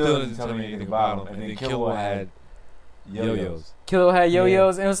that still doesn't tell me anything about him. And then Killua had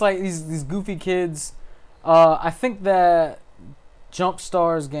yo-yos. And it was like these goofy kids. I think that Jump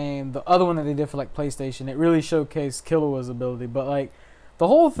Stars game, the other one that they did for like PlayStation, it really showcased Killua's ability. But like the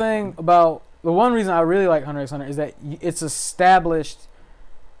whole thing about the one reason I really like Hunter x Hunter is that it's established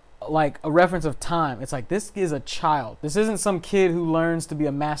like a reference of time. It's like this is a child. This isn't some kid who learns to be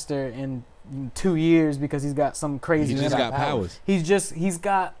a master in 2 years because he's got some crazy. He just got powers. He's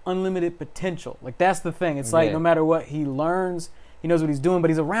got unlimited potential. Like that's the thing. It's like no matter what he learns, he knows what he's doing, but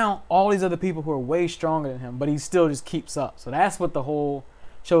he's around all these other people who are way stronger than him, but he still just keeps up. So that's what the whole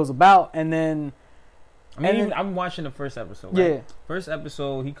show's about. And then, I'm watching the first episode. Right? Yeah. First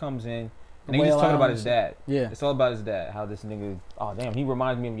episode, he comes in. And he's talking about his dad. Yeah. It's all about his dad. How this nigga, oh damn, he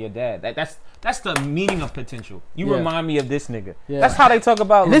reminds me of your dad. That's the meaning of potential. You remind me of this nigga. Yeah. That's how they talk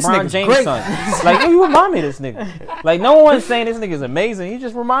about LeBron James' son. Like, you remind me of this nigga. Like, no one's saying this nigga's amazing. He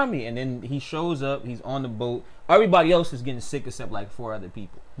just remind me. And then he shows up. He's on the boat. Everybody else is getting sick except like 4 other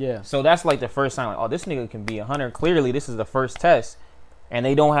people. Yeah. So that's like the first time. Like, oh, this nigga can be a hunter. Clearly, this is the first test, and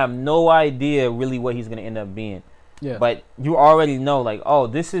they don't have no idea really what he's gonna end up being. Yeah. But you already know, like, oh,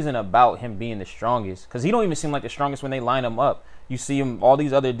 this isn't about him being the strongest. Because he don't even seem like the strongest when they line him up. You see him, all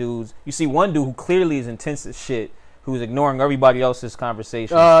these other dudes. You see one dude who clearly is intense as shit, who's ignoring everybody else's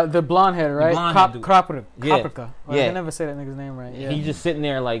conversation. The blonde head, right? Krapica. Yeah. I can never say that nigga's name right. Yeah. He's just sitting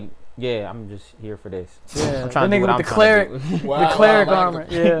there like, yeah, I'm just here for this. Yeah. I'm trying to do what I'm trying to do. The cleric armor.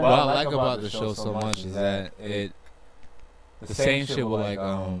 Yeah. What I like about the show so much is that the same shit with like,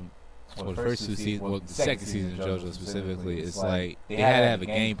 well, the first 2 seasons, well, the second season of JoJo specifically, it's like they had to have a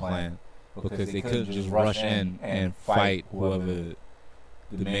game plan because they couldn't just rush in and fight whoever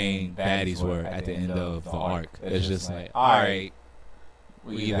the main baddies were at the end of the arc. It's just like, all right,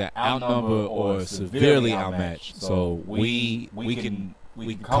 we either outnumber or severely outmatched, so we can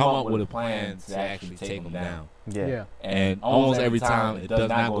come up with a plan to actually take them down. Yeah. And almost every time it does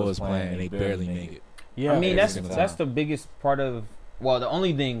not go as planned, and they barely make it. Yeah, I mean that's the biggest part of. Well, the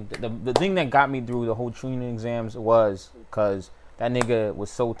only thing, the thing that got me through the whole training exams was because that nigga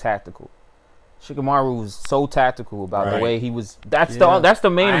was so tactical. Shikamaru was so tactical about the way he was. That's the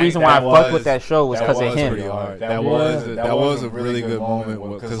main reason why I fucked with that show was because of him. That was a really good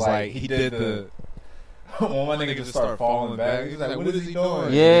moment because like he did the. When my nigga just started falling back, he was like, "What is he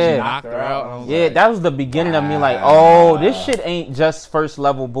doing?" Yeah, he knocked her out. That was the beginning of me like, oh, this shit ain't just first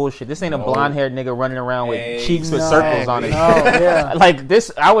level bullshit. This ain't a blonde haired nigga running around with cheeks with circles on it. Like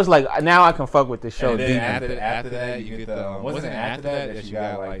this, I was like, now I can fuck with this show. And then after that, you get the wasn't it after that you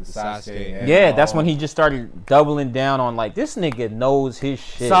got like the Sasuke? Yeah, that's when he just started doubling down on like this nigga knows his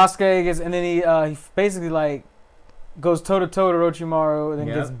shit. Sasuke gets, and then he basically like. Goes toe to toe to Orochimaru, and then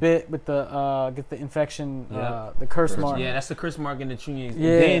gets bit with the infection, the curse mark. Yeah, that's the curse mark in the Chunin.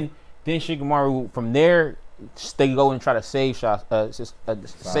 Yeah. Then Shikamaru from there, they go and try to save Sasuke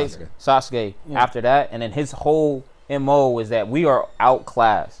after that, and then his whole MO is that we are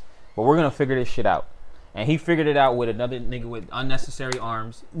outclassed, but we're gonna figure this shit out. And he figured it out with another nigga with unnecessary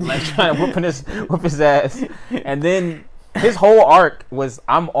arms, like trying to whip his ass. And then his whole arc was,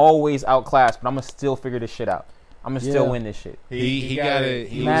 I'm always outclassed, but I'm gonna still figure this shit out. I'm gonna still win this shit. He got it.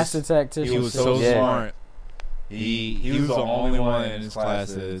 He master tactician. He was so smart. He was the only one in his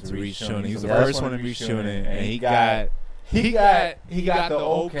class to reach Chunin. He was the first one to reach Chunin, and he got the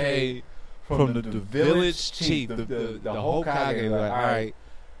okay from the village chief, the Hokage. Like, all right,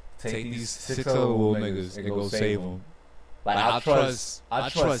 take these 6 other little niggas and go save them. Like I trust.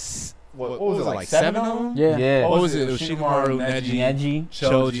 What was it, like 7 of them? Yeah. What was it? It was Shikamaru, Neji,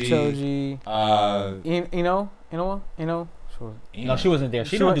 Choji. No, she wasn't there.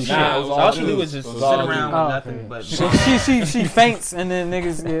 She don't do shit. All she do was just sit around with nothing. But she faints and then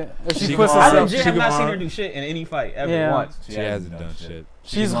niggas she puts I herself. legit have not seen her do shit in any fight ever once. She hasn't done shit.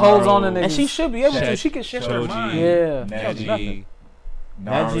 She holds on to niggas, and she should be able to. She can shift her mind. Yeah.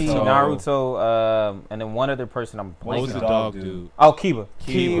 Neji, Naruto, and then one other person I'm blanking. What was the dog dude? Oh, Kiba.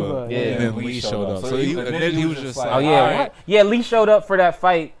 Yeah. And then Lee showed up. So he was just like, oh yeah, what? Yeah, Lee showed up for that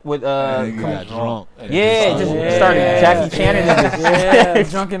fight with he got drunk. Yeah, just started Jackie Channing. Yeah,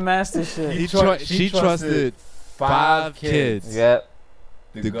 drunken master shit. She trusted 5 kids. Yep.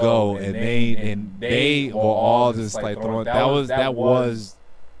 To go, and they were all just like throwing. That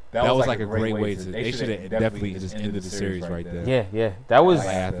was like a great way to. They should have definitely just ended the series right there. Yeah. That was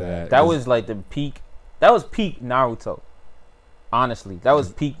after that. That was like the peak. That was peak Naruto. Honestly, that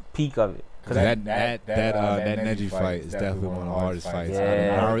was peak of it. Cause that Neji fight is definitely one of the hardest fights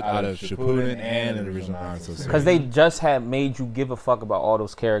out of Shippuden and the original Naruto series. Because they just had made you give a fuck about all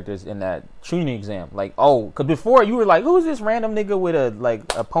those characters in that Chunin exam. Like, because before you were like, who is this random nigga with a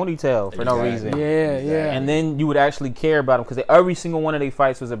ponytail for no reason? Yeah. And then you would actually care about them because every single one of their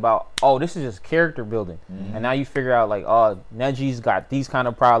fights was about, this is just character building. Mm-hmm. And now you figure out like, Neji's got these kind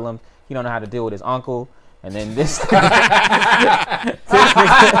of problems. He don't know how to deal with his uncle. And then this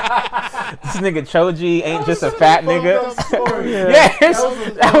nigga Choji ain't just a fat nigga.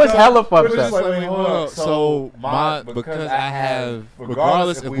 That was hella fucked up. So because I have,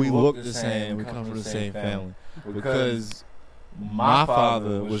 regardless if we look the same, we come from the same family. Because my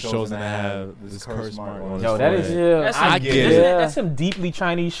father was chosen to have this curse mark on his Yo, that is forehead. I get it. Yeah. That's some deeply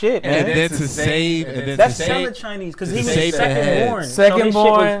Chinese shit, man. And then to save, and then That's to hella save, Chinese because to he was save the second born. heads. Second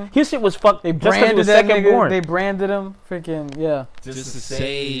born. His shit was fucked. They Just 'cause he branded was that second nigga. born. They branded him. Freaking yeah. just to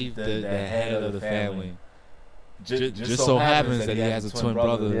save the head of the family. Just so happens that he has a twin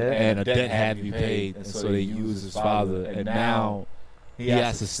brother, and a debt had to be paid, and so they used his father, and now he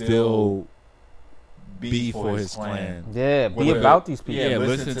has to still be for his clan. Yeah, be about these people. Yeah,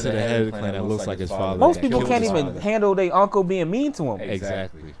 listen to the head of the clan that looks like his father. Most that people killed can't his even father. handle their uncle being mean to him.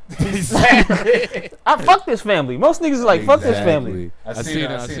 Exactly. I fuck this family. Most niggas is like, fuck this family. I seen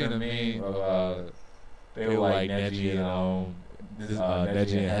a meme of they were like Neji and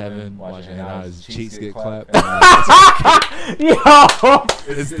Neji in heaven watching how his cheeks get clapped. Yo,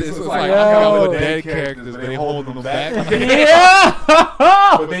 It's like with dead characters, but they hold them back. yeah.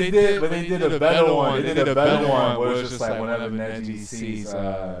 But they did a better one. They did a better one where it's just like whenever Neji sees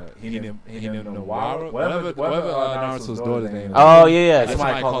Hinata Nawara, whatever Naruto's daughter's name is. Oh yeah.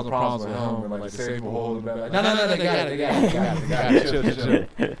 Somebody calls them problems with him, and like the same people hold him back. No, they got it.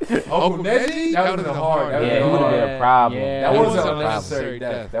 Chill. Uncle Neji, that would have been hard. Yeah, he would have been a problem. Yeah. That It wasn't was a necessary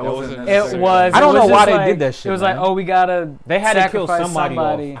death. That wasn't It necessary. was. I don't it was know why just they did that shit, It was man. like, oh, we gotta. They had to kill sacrifice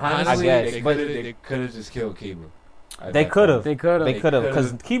somebody off. Honestly, I guess, they could have just killed Kiba. They could have. They could They have. could have,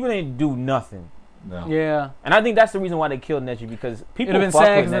 because Kiba didn't do nothing. No. Yeah. And I think that's the reason why they killed Neji, because people It'd have been fuck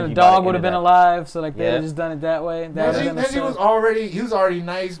sad with because Neji the by the dog end would have of been that. alive, so like they'd Yeah. have just done it that way. That would've been Neji sad. he was already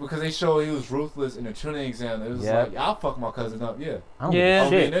nice because they showed he was ruthless in the tuning exam. It was Yeah. like, I'll fuck my cousin up. Yeah. I don't Yeah. I'll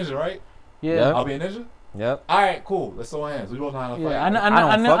give be a a shit. ninja, right? Yeah. Yep. I'll be a ninja. Yep. All right, cool. Let's throw hands. We both know how to fight. Yeah,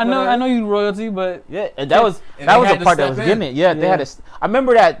 I I know you royalty, but Yeah, and that was And that they was had the to part that step was in. getting it. Yeah, they Yeah. had to. I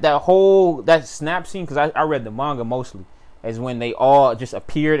remember that snap scene because I read the manga mostly. Is when they all just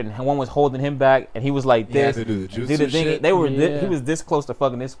appeared and one was holding him back and he was like He had this. to do the jutsu Did the thing. shit. They were. Yeah. He was this close to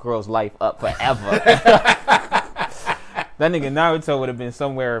fucking this girl's life up forever. That nigga Naruto would have been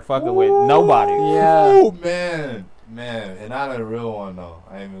somewhere fucking with nobody. yeah. Ooh, man, and not a real one though.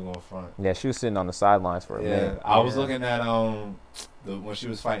 I ain't even gonna front. Yeah, she was sitting on the sidelines for a Yeah, minute. I was looking at when she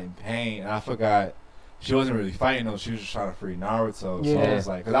was fighting Pain, and I forgot she wasn't really fighting though. She was just trying to free Naruto. So Yeah. I was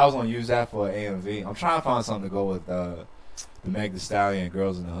like, because I was gonna use that for AMV. I'm trying to find something to go with the Meg Thee Stallion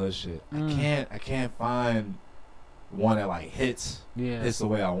Girls in the Hood shit. I can't find one that like hits Yeah. the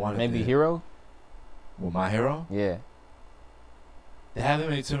way I want it. Maybe to. Hero. With My Hero. Yeah. They haven't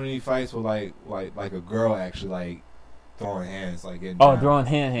made too many fights with like a girl actually like throwing hands like getting Oh, down. throwing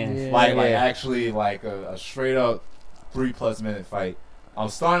hands. Yeah. Like actually like a straight up 3+ minute fight. I'm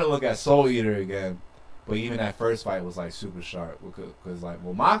starting to look at Soul Eater again, but even that first fight was like super sharp because like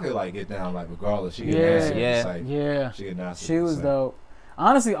Ma could like get down like regardless. She get nasty. Yeah. Like, Yeah. she get nasty. She was dope.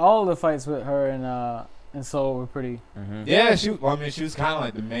 Honestly, all of the fights with her and Soul were pretty. Mm-hmm. Yeah, she was kind of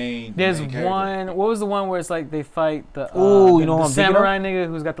like the main. There's the main character. one. What was the one where it's like they fight the Ooh, the, you know the what I'm thinking samurai nigga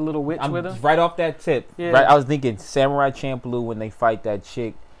who's got the little witch I'm with him? right off that tip. Yeah. Right, I was thinking Samurai Champloo when they fight that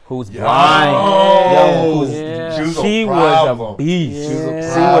chick who's Yo. blind. Yo, Yeah. She was a beast.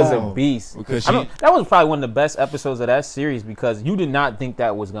 Yeah. She was a beast. Because That was probably one of the best episodes of that series because you did not think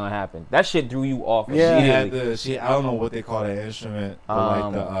that was gonna happen. That shit threw you off Yeah. immediately. I don't know what they call that instrument,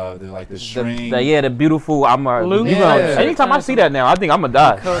 but like the string. The beautiful. Lute? Yeah. Anytime I see that now, I think I'm gonna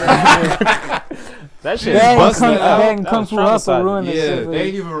die. That shit. Yeah, busted Kung- out. Bang That Kung was Fu Hustle traumatizing. ruined the Yeah, shit. they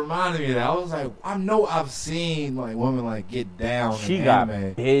even reminded me of that. I was like, I know I've seen like women like get down. She in got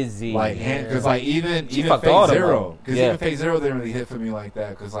anime. busy. Like, because like even fucked all Fate them Zero, up. because Yeah. even Fate Zero didn't really hit for me like that.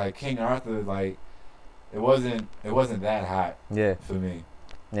 Because like King Arthur, like it wasn't that hot Yeah, for me.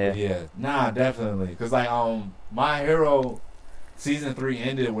 yeah. Yeah, nah, definitely. Because like My Hero season 3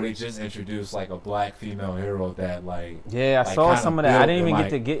 ended where they just introduced like a black female hero that like Yeah, I like, saw kinda some of that. I built didn't even and, get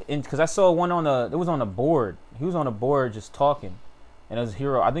to get in because I saw one it was on the board. He was on the board just talking, and it was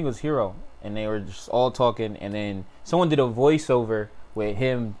Hero. I think it was Hero, and they were just all talking, and then someone did a voiceover with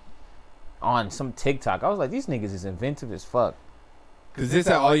him on some TikTok. I was like, these niggas is inventive as fuck. Because this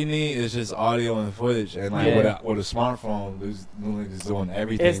all you need is just audio and footage, and like Yeah. with a smartphone, these new niggas doing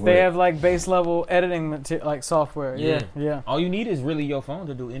everything. It's with they it. have like base level editing like software. Yeah. Yeah. All you need is really your phone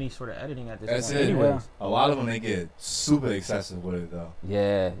to do any sort of editing at this That's point. it. Anyways. A lot of them they get super excessive with it though,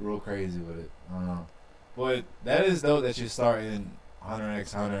 Yeah. real crazy with it. I don't know, but that is dope that you're starting Hunter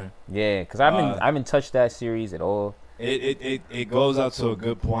x Hunter. Yeah, because I haven't touched that series at all. It goes up to a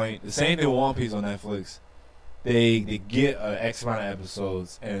good point. The same thing with One Piece on Netflix. They get an X amount of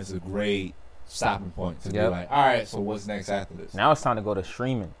episodes, and it's a great stopping point to be Yep. like, all right, so what's next after this? Now it's time to go to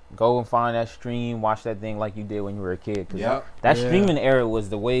streaming. Go and find that stream, watch that thing like you did when you were a kid. 'Cause Yep. that Yeah. streaming era was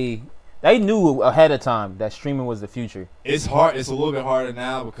the way They knew ahead of time that streaming was the future. It's hard. It's a little bit harder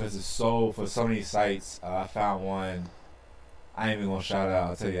now because it's for so many sites. I found one. I ain't even gonna shout it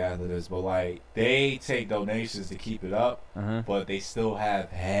out. I'll tell you after this. But like, they take donations to keep it up, but they still have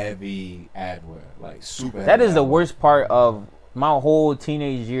heavy adware, like super. That heavy is the adware. worst part of my whole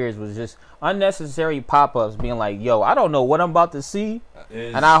teenage years was just unnecessary pop-ups being like, yo, I don't know what I'm about to see,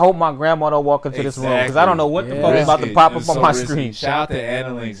 and I hope my grandma don't walk into this room because I don't know what the fuck is about to pop up on my screen. Shout out to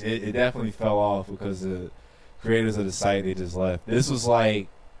Analinks. It definitely fell off because the creators of the site, they just left. This was like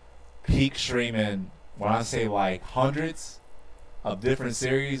peak streaming. When I say like hundreds of different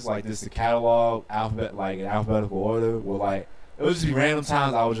series, like this, the catalog like in alphabetical order, where like it would just be random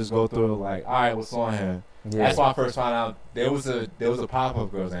times I would just go through like, all right, what's on here? Yeah. That's why I first found out there was a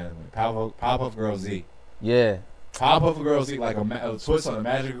Pop-Up Girls anime, Pop-Up Girls Z. Yeah, Pop-Up Girls Z, like a twist on the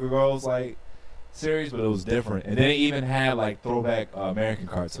Magical Girls like series, but it was different. And then it even had like throwback American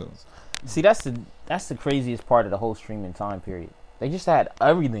cartoons. See, that's the craziest part of the whole streaming time period. They just had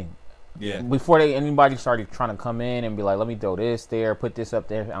everything. Yeah. Before anybody started trying to come in and be like, let me throw this there, put this up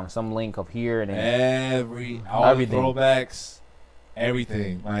there on some link up here, and then everything, throwbacks,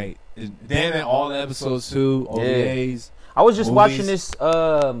 everything. Like, damn it, all the episodes too, OVAs. I was just watching this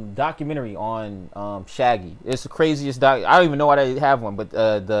documentary on Shaggy. It's the craziest I don't even know why they have one, but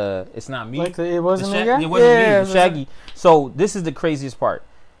It's Not Me. Like it wasn't me. It wasn't me. Shaggy. So this is the craziest part.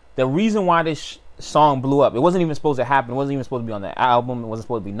 The reason why this song blew up, it wasn't even supposed to happen. It wasn't even supposed to be on the album. It wasn't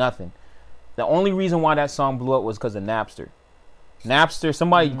supposed to be nothing. The only reason why that song blew up was because of Napster.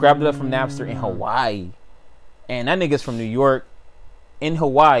 Somebody grabbed it up from Napster in Hawaii. And that nigga's from New York. In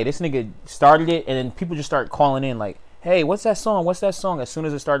Hawaii, this nigga started it, and then people just started calling in like, hey, what's that song? What's that song? As soon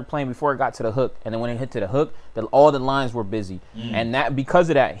as it started playing, before it got to the hook. And then when it hit to the hook, all the lines were busy. And that because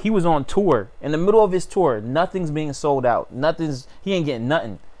of that, he was on tour. In the middle of his tour, nothing's being sold out. He ain't getting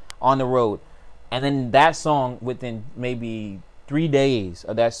nothing on the road. And then that song, within maybe 3 days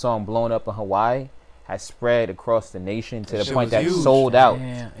of that song blowing up in Hawaii, has spread across the nation to the point that it sold out.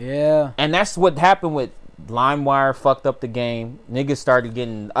 Yeah. And that's what happened with LimeWire. Fucked up the game. Niggas started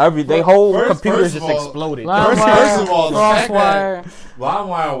getting their whole computers just exploded. First of all, the fact Crosswire, that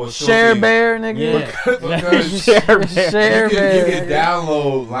LimeWire was Share Bear, nigga. Because Share Bear. you can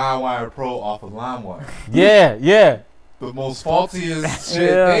download LimeWire Pro off of LimeWire. Yeah. The most faultiest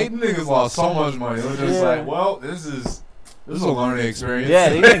shit. They niggas lost so much money. It was just like, well, this is a learning experience. Yeah,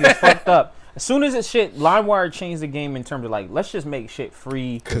 these niggas fucked up. As soon as LimeWire changed the game in terms of like, let's just make shit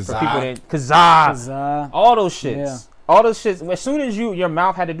free for people. Kazaa. All those shits. Yeah. All those shits. As soon as your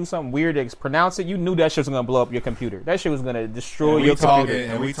mouth had to do something weird to pronounce it, you knew that shit was gonna blow up your computer. That shit was gonna destroy your computer.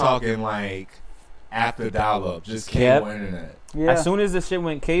 And we talking like after dial-up, just cable internet. Yeah. As soon as the shit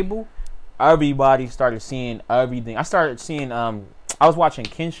went cable, everybody started seeing everything. I started seeing. I was watching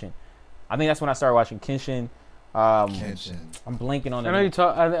Kenshin. I think that's when I started watching Kenshin. Kenshin. I'm blanking on it. I know you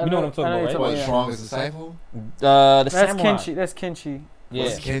talk. You know what I'm talking about, right? What, Strongest Disciple? That's Kenshi. That's Kenshi. Yeah.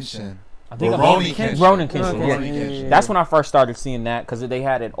 What's Kenshin? I think Ronin Kenshin. Ronin Kenshin. That's when I first started seeing that because they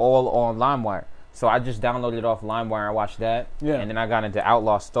had it all on LimeWire. So I just downloaded it off LimeWire and watched that. Yeah. And then I got into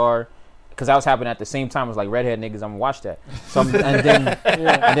Outlaw Star. Because that was happening at the same time as like redhead niggas, I'm gonna watch that. So and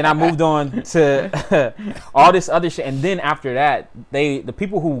then I moved on to all this other shit. And then after that, the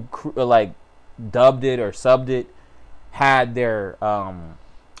people who like dubbed it or subbed it had their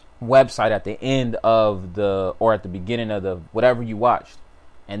website at the end of at the beginning of the whatever you watched.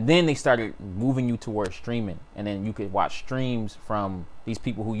 And then they started moving you towards streaming, and then you could watch streams from these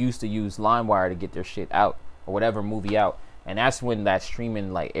people who used to use LimeWire to get their shit out or whatever movie out. And that's when that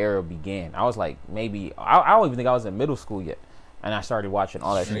streaming like era began. I was like, maybe I don't even think I was in middle school yet, and I started watching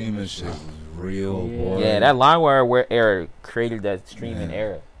all that streaming shit. Was real, boy. Yeah, that LimeWire era created that streaming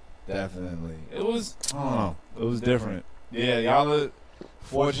era. Definitely, it was. I don't know. It was different. Yeah, y'all are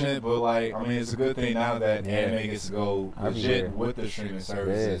fortunate, but like, I mean, it's a good thing now that anime gets to go legit with the streaming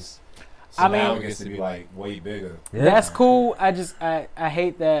services. So now it gets to be like way bigger. Yeah. That's cool. I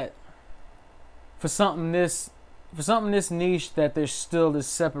hate that for something this niche that there's still this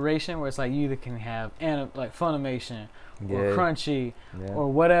separation where it's like you either can have like Funimation or Crunchy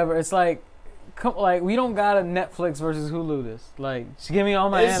or whatever. It's like we don't got a Netflix versus Hulu. This like just give me all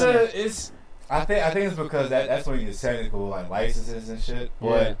my anime. I think it's because that's when you get technical like licenses and shit.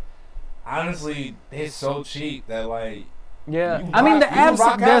 But honestly, they're so cheap that like I mean the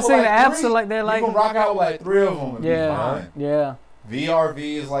apps. They're saying the apps are like they're like you can rock out with like 3 of them and be fine. Yeah. VRV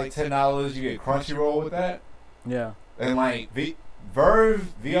is like $10. You get Crunchyroll with that. Yeah. And like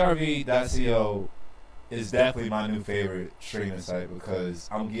VRV.co is definitely my new favorite streaming site because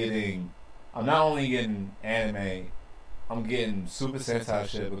I'm not only getting anime, I'm getting Super Sentai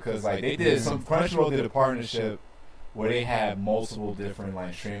shit because like they did some Crunchyroll did a partnership where they had multiple different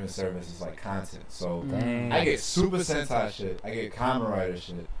like streaming services like content. So I get Super Sentai shit, I get Kamen Rider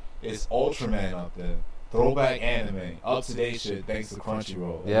shit. It's Ultraman up there, throwback anime, up to date shit thanks to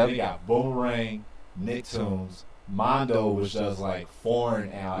Crunchyroll. Yep. They got Boomerang, Nicktoons, Mondo, which does like foreign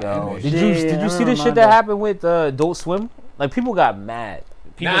anime. Did you see the shit that happened with Adult Swim? Like people got mad.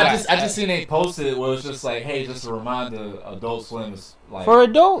 I just seen they posted it where it's just like, hey, just a reminder, Adult Swim is like for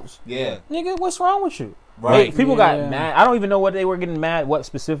adults. Yeah, nigga, what's wrong with you? right? Like, people got mad. I don't even know what they were getting mad. What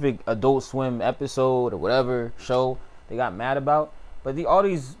specific Adult Swim episode or whatever show they got mad about? But all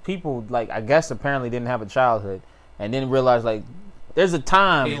these people, like, I guess apparently didn't have a childhood and didn't realize like there's a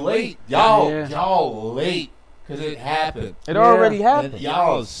time. Hey, late, y'all late. Because it happened. It already happened. And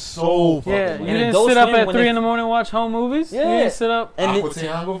y'all are so fucking late. You didn't sit up at 3 in the morning and watch home movies? Yeah. You didn't sit up. And Aqua Teen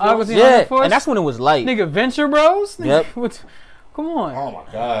Hunger Force? and that's when it was light. Nigga, Venture Bros? Yep. Come on. Oh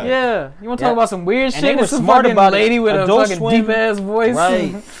my god. Yeah. You want to talk about some weird And shit? they were There's some smart fucking about lady with a Adult fucking Swim. deep ass voice.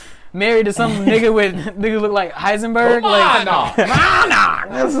 Right. Married to some nigga look like Heisenberg.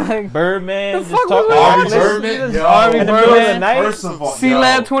 That's like Birdman. The fuck talking was Harvey that? Birdman. Yo, Harvey in the middle of the Birdman. night. First of all,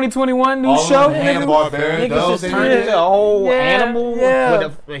 C-Lab 2021 new all show. of the Hanna-Barbera, Niggas those just niggas turned into a whole Yeah, animal yeah.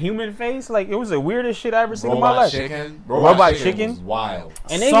 with a human face. Like it was the weirdest shit I ever seen in my Robot life. Chicken. Robot Chicken was wild.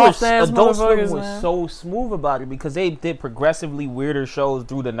 And they Soft were ass Adult Swim motherfuckers, was man. so smooth about it because they did progressively weirder shows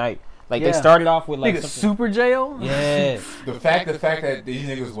through the night. Like Yeah. they started off with like Nigga, something- Super Jail? yeah. The fact that these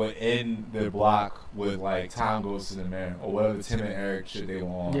niggas were in their block with like Time Goes to the Man or whatever Tim and Eric shit they were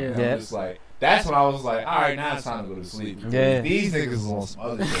on. Yeah. And Yeah. I'm just like, that's when I was like, all right, now it's time to go to sleep. Yeah. These niggas is on some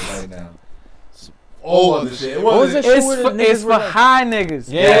other shit right now. Some old other shit. It What was wasn't. it? It's for high niggas.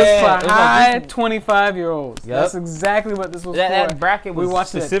 Yeah. It's It for was like high this- 25-year-olds. Yep. That's exactly what this was That for. bracket was We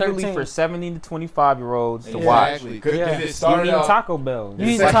watched it at specifically 13. for 17 to 25-year-olds to watch. Exactly. Because Yeah. it You started eating off. Taco Bell. You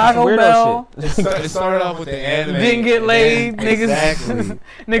eat It's like Taco weirdo Bell. It started off with the anime. Didn't get and laid. then- Niggas, Exactly.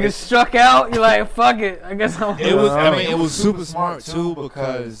 niggas struck out. You're like, fuck it. I guess I'm. It was. I mean, it was super smart too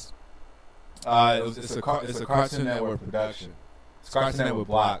because it's a Cartoon Network production. It's Cartoon Network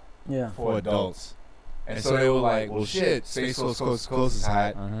block Yeah. for adults, and so they were like, "Well, shit, Space Coast Coast to Coast is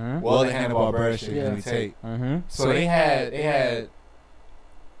hot. Mhm. Well, the Hanna-Barbera shit Yeah. can we take?" Mhm. So they had.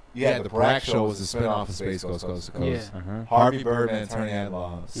 The Brack Show was a spinoff of Space Coast Coast to Coast. Yeah. Mhm. Harvey Birdman, Attorney at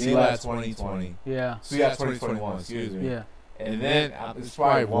Law, C-Lab 2020, Yeah. C-Lab 2021, excuse me. Yeah. And then it's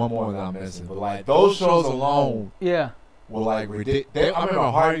probably one more that I'm missing, but like those shows alone Yeah. were like ridiculous. I remember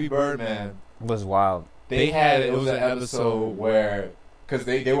Harvey Birdman. Was wild. It was an episode where, because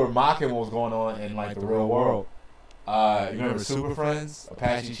they were mocking what was going on in like the real world. You remember Super Friends,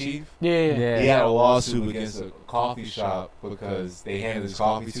 Apache Chief? Yeah. He had a lawsuit against a coffee shop because they handed his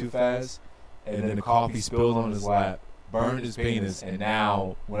coffee too fast, and then the coffee spilled on his lap, burned his penis, and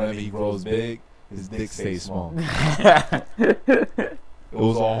now whenever he grows big, his dick stays small. It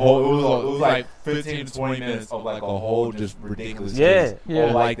was like 15 to 20 minutes of like a whole just ridiculous case. Yeah.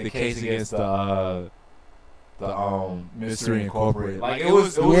 Or like the case against the Mystery Incorporated. Like it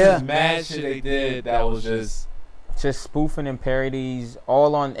was just mad shit they did that was just spoofing and parodies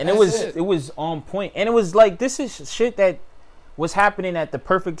all on, and That's it was on point, and it was like this is shit that was happening at the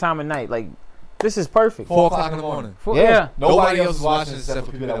perfect time of night. Like this is perfect. 4 o'clock in the morning. Yeah. Nobody else is watching this except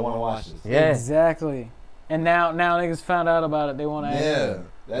for people that want to watch this. Yeah. Exactly. And now niggas found out about it. They want to. Yeah,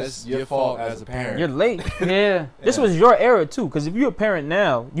 that's your fault as a parent. You're late. Yeah. This was your era too, because if you're a parent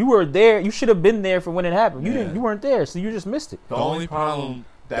now, you were there. You should have been there for when it happened. You didn't. You weren't there, so you just missed it. The only problem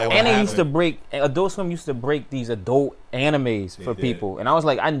that would And they happen, used to break. Adult Swim used to break these adult animes for did. people, and I was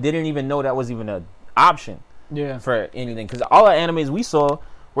like, I didn't even know that was even an option Yeah. for anything, because all the animes we saw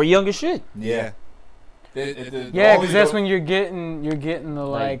were young as shit. Yeah. Yeah, because that's when you're getting the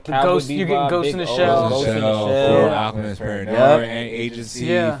like the Cowboy ghost. You get Bebop, Ghost Big in the O, Shell. Ghost in the Full Shell. Alchemist Paranormal, Yep. and Agency,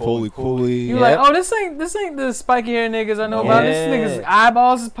 Yeah. Foley Cooley. You like, oh, this ain't the spiky hair niggas I know about. This Yeah. nigga's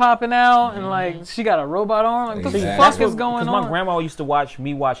eyeballs is popping out, and like she got a robot arm. Like, what the Exactly. fuck is going Because on? my grandma used to watch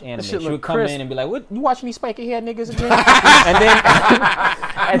me watch anime. shit She would look come crisp. in and be like, "What? You watching these spiky hair niggas again?"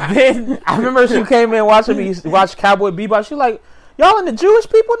 and then I remember she came in watching me watch Cowboy Bebop. She like, "Y'all into Jewish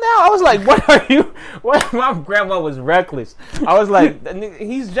people now?" I was like, "What are you?" What? My grandma was reckless. I was like,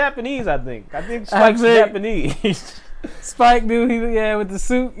 "He's Japanese, I think. I think Spike's Japanese." Spike dude, with the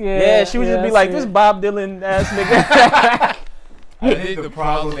suit. Yeah, she would just be I like, see "This it. Bob Dylan ass nigga." I think the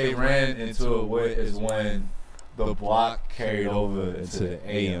problem they ran into it with is when the block carried over into the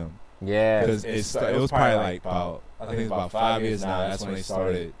AM. Yeah, Because it was probably like I think it's about 5 years now. That's when they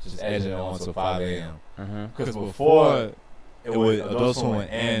started just edging it on to 5 a.m. Because before it would Adult Swim would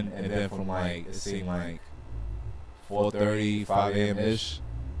end, and then from like it seemed like 4:30, 5 a.m. ish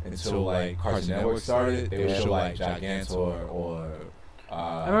until like Cartoon Network started. They would show like Gigantor or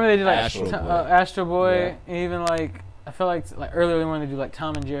I remember they did like Astro Boy, Yeah. and even like I feel like earlier they wanted to do like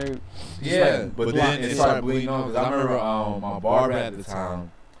Tom and Jerry. Yeah, but then it started bleeding on because I remember my barber at the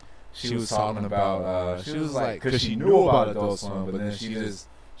time. She was talking about she was like because she knew about Adult Swim, but then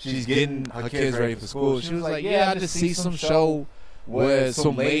she's getting her kids ready for school. She was like, yeah, I just see some show where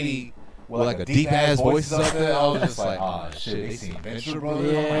some lady with like a deep ass voices up there. I was just like, oh shit, they seen Venture Brothers.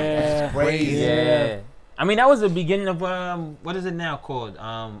 I'm like, that's crazy. Yeah. I mean, that was the beginning of what is it now called?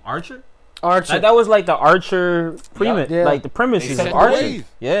 Archer. Archer. Like, that was like the Archer premise, Yeah. like the premises They of set Archer. the wave.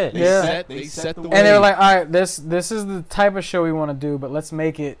 Yeah. They set the wave. And they were like, all right, this is the type of show we want to do, but let's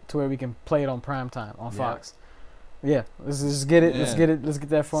make it to where we can play it on primetime on Fox. Yeah, let's just get it. Let's Yeah. get it. Let's get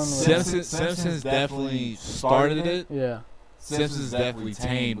that formula. Simpsons definitely started it. Yeah. Simpsons definitely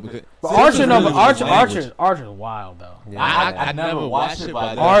tamed. But Simpsons Archer's language. wild though. I never watched it,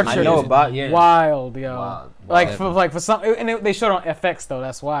 but Archer I know is about wild, yo. Wild. Like for some, and they showed on FX though.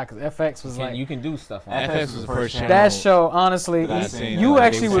 That's why, because FX was like You can do stuff on FX was the first channel. that show. Honestly, that I seen, you like,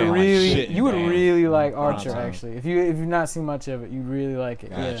 actually they would saying, like, really, shit in you would bands really on like prime Archer. time. Actually, if you've not seen much of it, you really like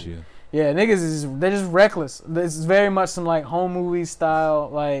it. Got you. Yeah, niggas they're just reckless. It's very much some like home movie style,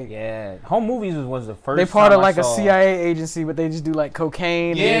 like Yeah, Home Movies was the first. they part time of like I a saw- CIA agency, but they just do like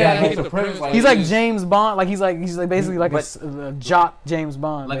cocaine. Yeah, and I get the premise. he's like James Bond, like he's like basically like But- a jock James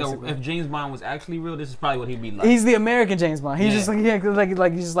Bond. Like basically. if James Bond was actually real, this is probably what he'd be like. He's the American James Bond. He's Yeah. just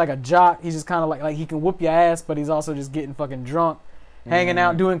like he's just like a jock. He's just kind of like he can whoop your ass, but he's also just getting fucking drunk, hanging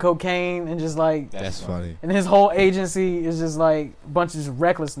out, doing cocaine, and just like. That's funny. And his whole agency is just like a bunch of just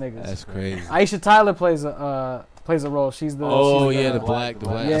reckless niggas. That's crazy. Aisha Tyler plays a role. She's the The black.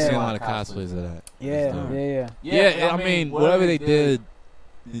 Yeah. I seen a lot of cosplays of that. yeah. Yeah, I mean, whatever they did,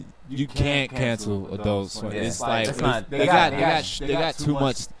 you can't cancel Adult Swim. It's like It's not- they got too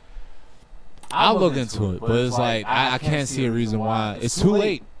much. I'll look into it, but it's like I can't see a reason why. It's too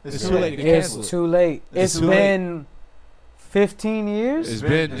late. It's too late to cancel. It's too late. It's It's too been 15 years. It's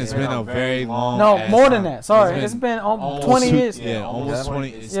been a very long. No, ass more than time. that. Sorry, it's been almost 20 two- years. Yeah, almost 20.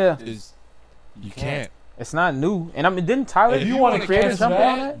 It's, Yeah. You can't. It's not new, and I mean, didn't Tyler? If you want wanna to create cancel something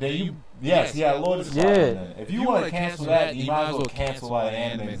on that, it? then you Lord is Yeah. If you want to cancel that, you might as well cancel a lot of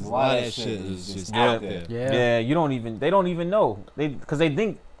anime. 'Cause a lot of that shit is just out there. Yeah. They don't even know. Because they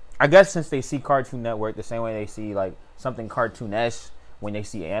think, I guess since they see Cartoon Network the same way they see like something cartoon-esque when they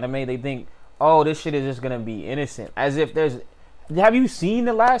see anime, they think, oh, this shit is just gonna be innocent. As if there's. Have you seen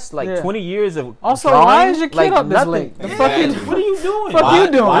the last 20 years of Also, drawing? why is your kid Like, up this nothing. late? The Exactly. fucking What are you doing? Fuck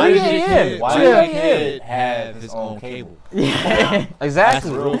you doing? Why What does are you your doing? kid, why Yeah. does your kid have his own cable? yeah, That's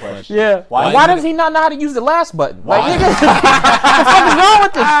Exactly. the real question. yeah. Why does he not know how to use the last button? Like, nigga, what the fuck is wrong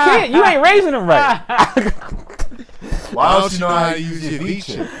with this kid? You ain't raising him right. Why don't you know how to use your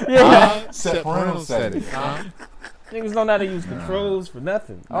feature? Yeah. Set parental settings. Niggas don't know how to use controls for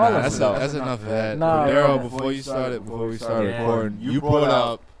nothing. Nah, All of that's, them. that's enough of that. Nah, Daryl, bro. before we started Yeah. recording, you brought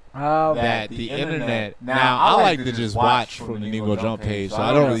up Oh, that the internet. Now, I like to just watch from the Negro Jump page, so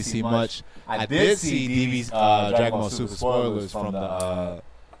I don't really see much. I did see DB's Dragon Ball Super spoilers from the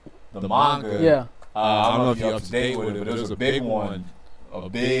manga. yeah. I don't know if you're up to date with it, but there was a big one. A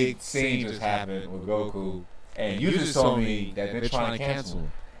big scene just happened with Goku, and you just told me that they're trying to cancel.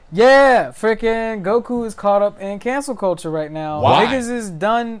 Yeah, freaking Goku is caught up in cancel culture right now. Why? Niggas is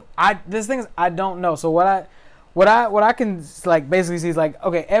done. This thing is I don't know. So what I can like basically see is like,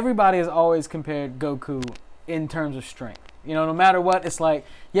 okay, everybody has always compared Goku in terms of strength. You know, no matter what, it's like,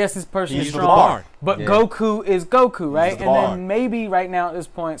 yes, this person is He's the strong, bard. but Yeah. Goku is Goku, right? the And bard. then maybe right now at this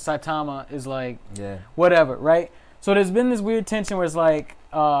point, Saitama is like Yeah. whatever, right? So there's been this weird tension where it's like,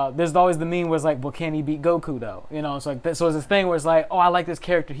 there's always the meme where it's like, well, can he beat Goku though? You know, it's like so it's this thing where it's like, oh, I like this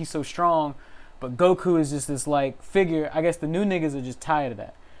character, he's so strong, but Goku is just this like figure. I guess the new niggas are just tired of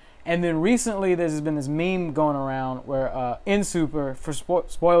that. And then recently, there's been this meme going around where in Super, for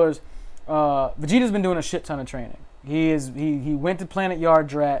spoilers, Vegeta's been doing a shit ton of training. He went to Planet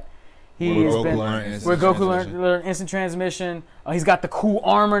Yardrat. Where Goku learned instant transmission. He's got the cool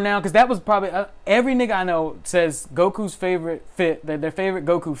armor now, because that was probably every nigga I know says Goku's favorite fit, their favorite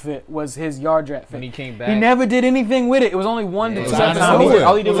Goku fit was his Yardrat fit. When he came back, He never did anything with it. It was only one to it two was out of episodes. nowhere.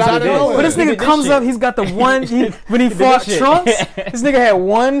 all he did was out of this. nowhere. But this He nigga did comes shit. up, he's got the one when he did fought this shit. Trunks. This nigga had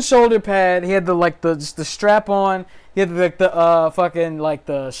one shoulder pad. He had just the strap on. He had the fucking like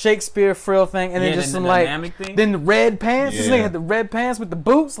the Shakespeare frill thing, and then just some like thing. then the red pants. This Yeah. nigga had the red pants with the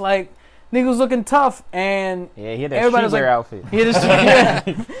boots. Like nigga was looking tough, and Yeah, he had that everybody was streetwear like- outfit.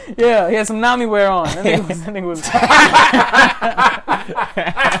 he had he had some Nami wear on. That nigga was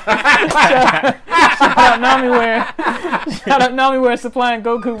out Namiware. Shout out Namiware supplying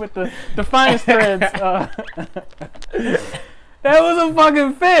Goku with the finest threads. That was a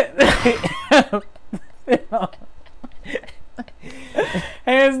fucking fit.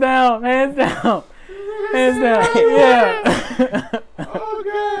 Hands down. Yeah.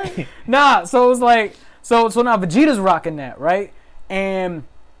 Okay. Nah, so it was like, so now Vegeta's rocking that, right? And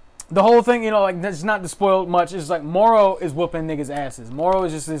the whole thing, you know, like, that's not to spoil much. It's like Moro is whooping niggas' asses. Moro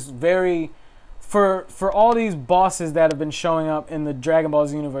is just this very, for all these bosses that have been showing up in the Dragon Ball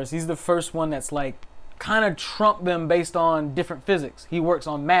Z universe, he's the first one that's like kind of trumped them based on different physics. He works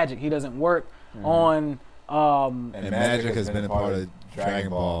on magic. He doesn't work on. And magic has been a part of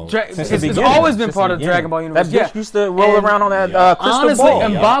Dragon Ball. It's always been part of the Dragon Ball universe. That bitch used to roll around on that crystal honestly, ball.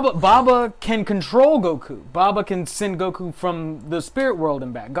 And Baba can control Goku. Baba can send Goku from the spirit world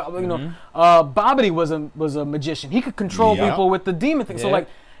and back. You know, Babidi was a magician. He could control people with the demon thing. So like,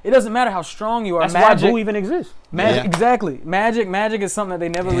 it doesn't matter how strong you are. That's magic, why Buu even exists. Magic, exactly. Magic is something that they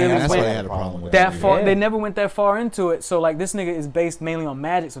never really that's went why they had a problem with that far. They never went that far into it. So like, this nigga is based mainly on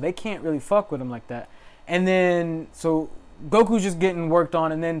magic, so they can't really fuck with him like that. And then so Goku's just getting worked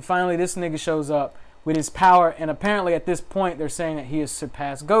on, and then finally this nigga shows up with his power, and apparently at this point they're saying that he has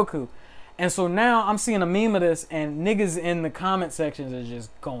surpassed Goku. And so now I'm seeing a meme of this, and niggas in the comment sections are just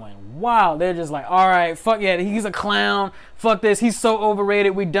going wild. They're just like, all right, fuck yeah, he's a clown. Fuck this, he's so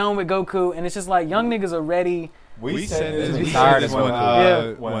overrated. We done with Goku. And it's just like, young niggas are ready. We said this. We tired said this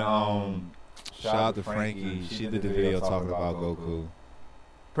when shout out to Frankie. She did the video talking about Goku.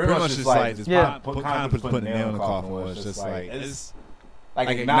 Pretty much just like just kind of putting the nail in the coffin. Was just like it's like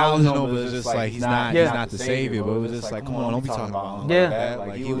acknowledging him, but it's just like he's not the savior. But it was just like, come on, don't be talking about him like that.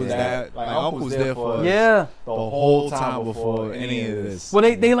 Like he was that. Like Uncle was there for us the whole time before any of this. Well,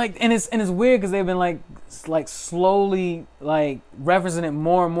 they like, and it's weird because they've been like slowly like referencing it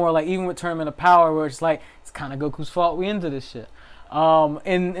more and more. Like even with Tournament of Power, where it's like it's kind of Goku's fault we into this shit.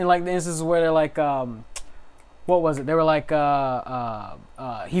 In like the instances where they're like what was it? They were like,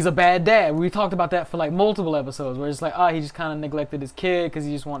 he's a bad dad. We talked about that for like multiple episodes where it's like, he just kind of neglected his kid because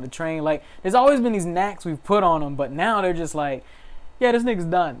he just wanted to train. Like, there's always been these knacks we've put on him, but now they're just like, yeah, this nigga's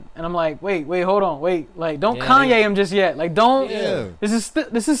done. And I'm like, wait, hold on, like, don't Kanye him just yet. Like, don't. Yeah.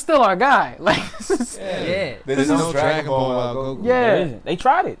 This is still our guy. Like, this is. Yeah. There's no Dragon Ball about Goku. Yeah. They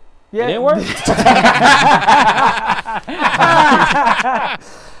tried it. Yeah. It didn't work.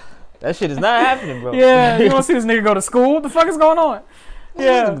 That shit is not happening, bro. Yeah, you want to see this nigga go to school? What the fuck is going on?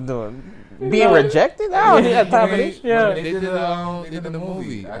 Yeah. Being rejected? I don't have time for this. Yeah. They did the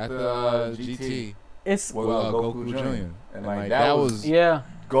movie at the GT. It's with Goku Jr. And like that was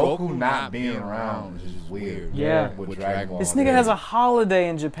Goku not being around is just weird. Yeah. With Dragon Ball. This nigga has a holiday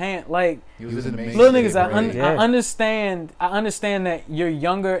in Japan. Like, he was an amazing little niggas, I understand that you're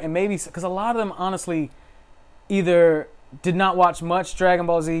younger and maybe because a lot of them honestly either did not watch much Dragon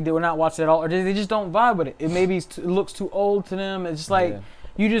Ball Z, did not watch it at all, or they just don't vibe with it. It maybe it looks too old to them. It's just like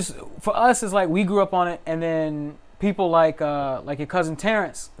you just, for us, it's like we grew up on it, and then people like your cousin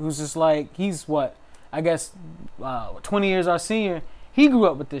Terrence, who's just like, he's what, I guess 20 years our senior. He grew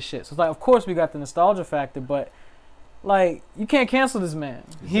up with this shit, so it's like, of course we got the nostalgia factor, but like, you can't cancel this man.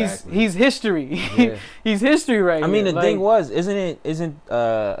 Exactly. He's history. Yeah. He's history right here. I mean, the thing was,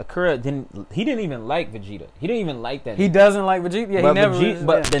 Akira didn't even like Vegeta. He didn't even like that. He doesn't like Vegeta. Yeah, but he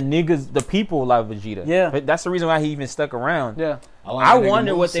never. The people like Vegeta. Yeah, but that's the reason why he even stuck around. Yeah, I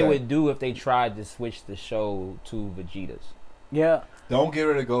wonder what they would do if they tried to switch the show to Vegeta's. Yeah, don't get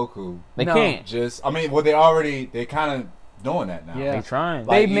rid of Goku. They can't. They kind of doing that now. Yeah, they trying.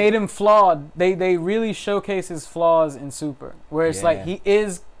 They made him flawed. They really showcase his flaws in Super, where it's like he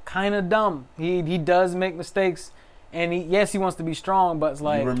is kind of dumb. He does make mistakes, and he wants to be strong, but it's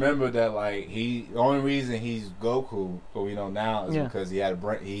like, you remember that like the only reason he's Goku, what we know now, is because he had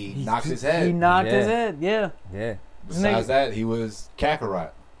he knocked his head. He knocked his head. Yeah. Besides that, he was Kakarot.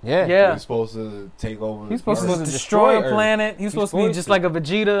 Yeah. He was supposed to take over. He's supposed to destroy a planet. He's supposed to be just like a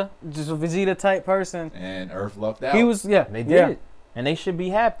Vegeta, just a Vegeta type person. And Earth lucked out. He was, They did it. And they should be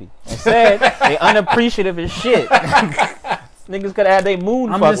happy. Instead, they unappreciative as shit. Niggas could have had their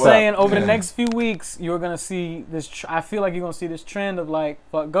moon. I'm just saying, over the next few weeks, you're gonna see this. I feel like you're gonna see this trend of like,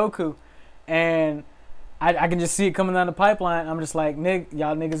 fuck Goku, and I can just see it coming down the pipeline. I'm just like,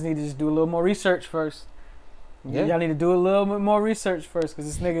 y'all niggas need to just do a little more research first. Yeah. Y'all need to do a little bit more research first, because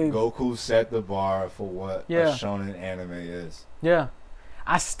this nigga Goku set the bar for what a shonen anime is. Yeah,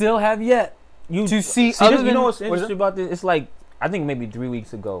 I still have yet to see. You know what's interesting about this? It's like, I think maybe 3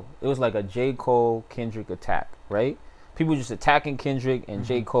 weeks ago, it was like a J. Cole Kendrick attack, right? people just attacking Kendrick and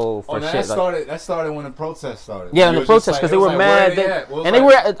J. Cole for shit. That started when the protest started. Yeah, the protest because they were mad. They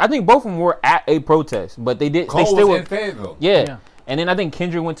were. I think both of them were at a protest, but they did. Cole they still was were in Fayetteville. Yeah. And then I think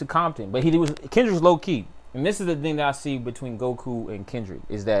Kendrick went to Compton, but Kendrick was low key. And this is the thing that I see between Goku and Kendrick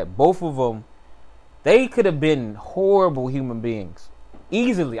is that both of them, they could have been horrible human beings.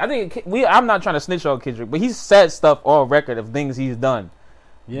 Easily. I think I'm not trying to snitch on Kendrick, but he's said stuff on record of things he's done.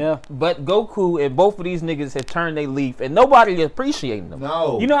 Yeah. But Goku and both of these niggas have turned their leaf and nobody is appreciating them.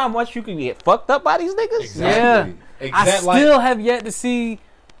 No. You know how much you can get fucked up by these niggas? Exactly. Yeah. I still have yet to see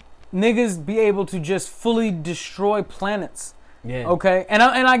niggas be able to just fully destroy planets. Yeah. Okay, and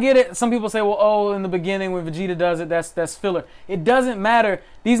I get it. Some people say, well, oh, in the beginning when Vegeta does it, that's filler. It doesn't matter.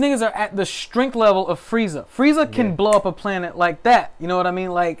 These niggas are at the strength level of Frieza. Frieza can blow up a planet like that. You know what I mean?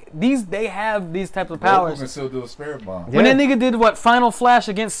 Like they have these types of powers. Goku can still do a spirit bomb. When that nigga did Final Flash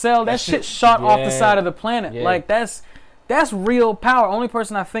against Cell, that shit shot off the side of the planet. Yeah. Like that's real power. Only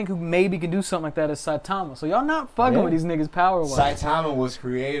person I think who maybe could do something like that is Saitama. So y'all not fucking with these niggas power wise. Saitama was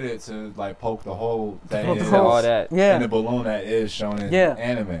created to like poke the hole that is all that. Yeah. in the balloon that is shown in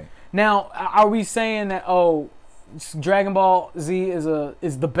anime. Now, are we saying that Dragon Ball Z is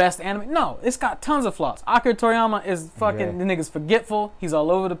the best anime? No, it's got tons of flaws. Akira Toriyama is fucking the nigga's forgetful. He's all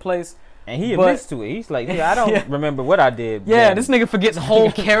over the place. And he admits to it. He's like, I don't remember what I did. Yeah, this nigga forgets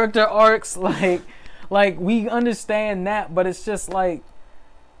whole character arcs. Like we understand that, but it's just like,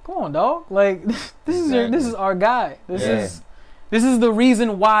 come on, dog. Like this is our guy. This is the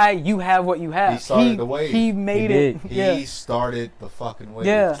reason why you have what you have. He started the wave. He made it. He started the fucking wave.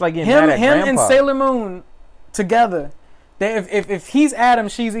 Yeah, it's like him mad at Grandpa. and Sailor Moon together. If he's Adam,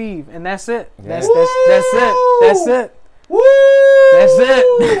 she's Eve, and that's it. That's it. That's it. Woo! That's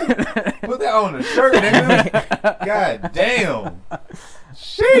it. Put that on a shirt, nigga. God damn.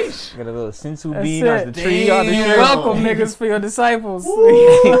 Sheesh. Got a little sensu That's bean it. on the tree on the You're shirt. welcome, niggas, for your disciples.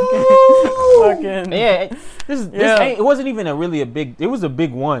 Fucking. Yeah, it wasn't even a big. It was a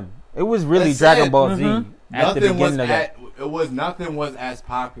big one. It was really Dragon Ball Z at the beginning of that. Nothing was as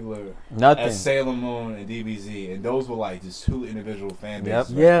popular as Sailor Moon and DBZ, and those were like just two individual fan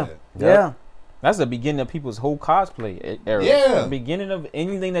bases. Yeah. That's the beginning of people's whole cosplay era. Yeah. The beginning of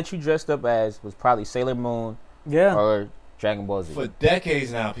anything that you dressed up as was probably Sailor Moon or Dragon Ball Z. For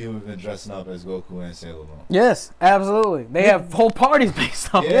decades now, people have been dressing up as Goku and Sailor Moon. Yes, absolutely. They have whole parties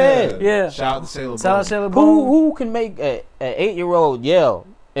based on it. Yeah. Shout out to Sailor Moon. Shout out Sailor Moon. Who can make an 8-year-old yell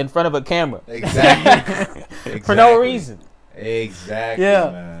in front of a camera? Exactly. For no reason. Exactly,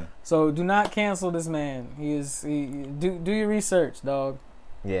 man. So do not cancel this man. Do your research, dog.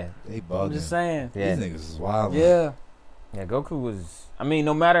 Yeah. They bugging. I'm just saying. Yeah. These niggas is wild. Yeah. Yeah, Goku was. I mean,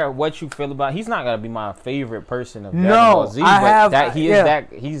 no matter what you feel about, he's not gonna be my favorite person of Dragon Ball Z.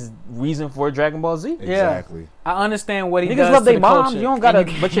 He's reason for Dragon Ball Z. Exactly. I understand what he Niggas does. Niggas love their their moms. You don't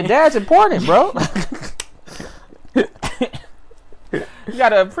gotta. But your dad's important, bro. You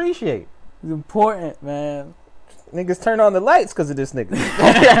gotta appreciate. It's important, man. Niggas turn on the lights because of this nigga.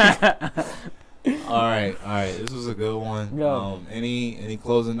 All right. This was a good one. Yo. Any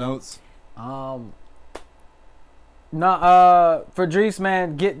closing notes? For Idris,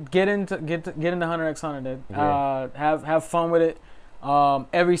 man, get into Hunter x Hunter, dude. Have fun with it.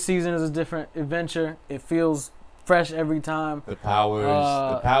 Every season is a different adventure. It feels fresh every time. The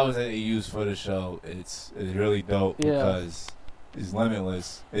powers that they use for the show, it's really dope because it's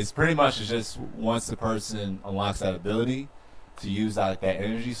limitless. It's pretty much just once the person unlocks that ability to use that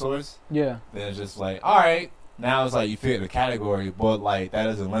energy source, then it's just like, all right, now it's like you fit the category, but like that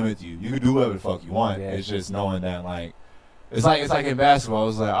doesn't limit you. You can do whatever the fuck you want. It's just knowing that like it's like in basketball.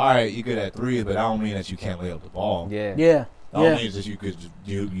 It's like, all right, you good at 3, but I don't mean that you can't lay up the ball. I don't mean that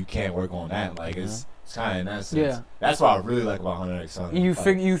you can't work on that. Like it's kind of in that sense. That's what I really like about Hunter x Hunter. You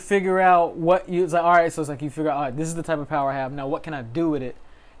figure out what you. It's like, all right, so it's like you figure out, all right, this is the type of power I have. Now, what can I do with it?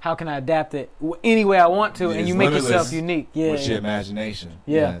 How can I adapt it any way I want to? And you make yourself unique. With your imagination.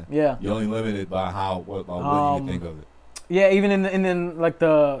 You're only limited by what you can think of it. Yeah, even in like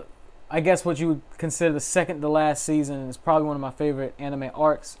the, I guess what you would consider the second to last season is probably one of my favorite anime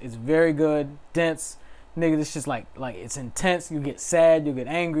arcs. It's very good, dense. Nigga, it's just like it's intense. You get sad, you get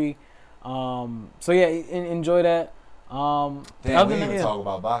angry. So yeah, enjoy that. Damn, we didn't even talk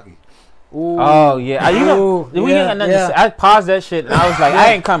about Baki. Ooh. Oh yeah, I paused that shit and I was like,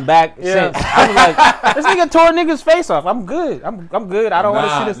 I ain't come back since. I was like, this nigga tore a nigga's face off. I'm good. I'm good. I don't want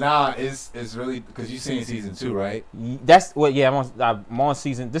to see this. It's really because you seen season 2, right? That's what. Yeah, I'm on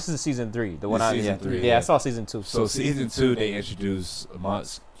season. This is season 3. The one season 3. Yeah, I saw season 2. So season 2, they introduced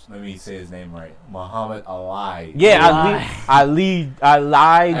let me say his name right. Muhammad Ali. Yeah, Ali Jr.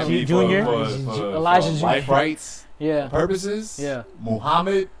 Elijah Jr. Life rights. purposes,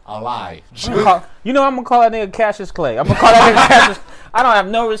 Muhammad alive. I'm gonna call that nigga Cassius Clay. I'm gonna call that nigga Cassius. I don't have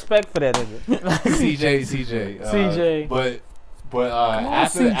no respect for that nigga. CJ. But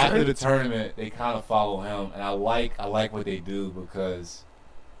after the tournament, they kind of follow him, and I like what they do because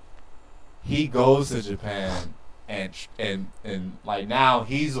he goes to Japan. And like now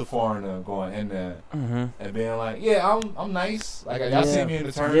he's a foreigner going in there and being like, I'm nice. Like y'all see me in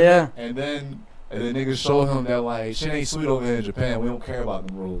the tournament, and then niggas show him that like shit ain't sweet over here in Japan. We don't care about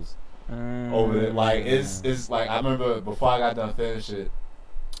them rules over there. Like it's like I remember before I got done finishing it.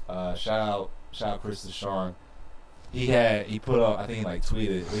 Shout out Chris Deshawn. He put up, I think he like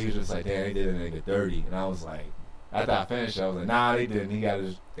tweeted. He was just like, damn, they did a nigga dirty, and I was like, after I finished it, I was like, nah, they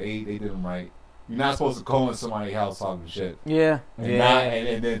didn't. They did him right. You're not supposed to go in somebody's house talking shit. Yeah.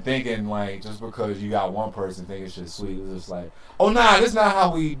 And then thinking, like, just because you got one person thinking shit's sweet, it's just like, oh, nah, that's not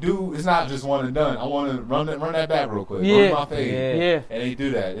how we do. It's not just one and done. I want to run that back real quick. Run my fade. Yeah. And they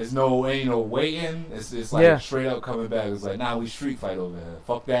do that. Ain't no waiting. It's like straight up coming back. It's like, nah, we street fight over here.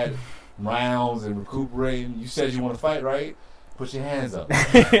 Fuck that rounds and recuperating. You said you want to fight, right? Put your hands up.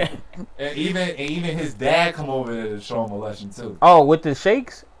 and even his dad come over there to show him a lesson, too. Oh, with the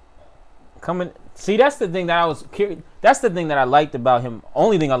shakes? Coming, see, that's the thing that I was curious. That's the thing that I liked about him.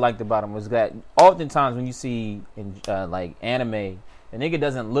 Only thing I liked about him was that oftentimes when you see in like anime, the nigga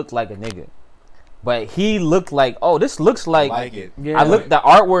doesn't look like a nigga, but he looked like, oh, this looks like. I like it. Yeah. The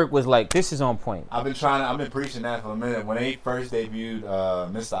artwork was like, this is on point. I've been preaching that for a minute. When they first debuted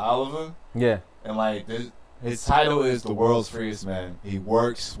Mr. Oliver, and like his title is the world's freest man. He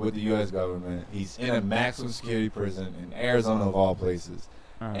works with the U.S. government. He's in a maximum security prison in Arizona of all places.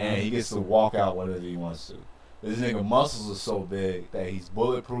 And he gets to walk out whatever he wants to. This nigga muscles are so big that he's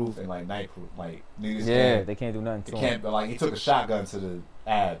bulletproof and like nightproof. Like niggas they can't do nothing to him. But like he took a shotgun to the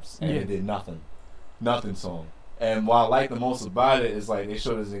abs and it did nothing to him. And what I like the most about it is like they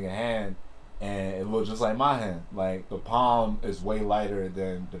showed this nigga hand and it looked just like my hand. Like the palm is way lighter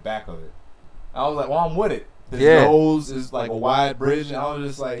than the back of it. I was like, well, I'm with it. His nose is like a wide bridge, and I was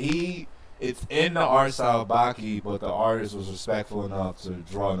just like, it's in the art style of Baki, but the artist was respectful enough to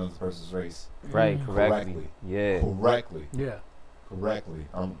draw another person's race. Right, correctly. Correctly. Yeah. Correctly.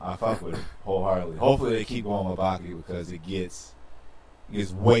 I fuck with it wholeheartedly. Hopefully they keep going with Baki because it gets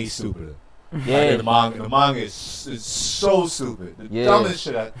way stupider. Yeah. Like the manga is so stupid. The dumbest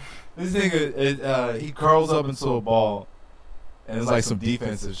shit. This nigga, he curls up into a ball, and it's like some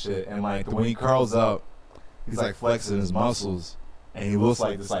defensive shit. And like when he curls up, he's like flexing his muscles. And he looks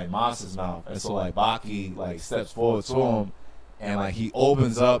like this like monster's mouth. And so like Baki like steps forward to him and like he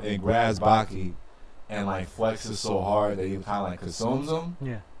opens up and grabs Baki and like flexes so hard that he kinda like consumes him.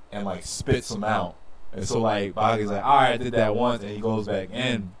 Yeah. And like spits him out. And so like Baki's like, alright, I did that once, and he goes back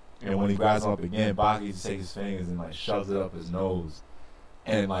in, and when he grabs him up again, Baki just takes his fingers and like shoves it up his nose.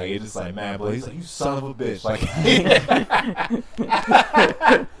 And like it's just like, man, but he's like, you son of a bitch. Like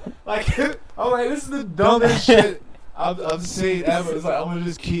I'm like, this is the dumbest shit I've seen ever. It's like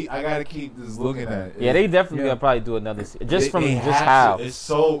I gotta keep just looking at it. Yeah, they definitely gotta probably do another how. It's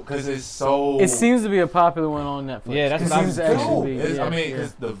so. It seems to be a popular one on Netflix. Yeah, that's what seems to actually be. I mean,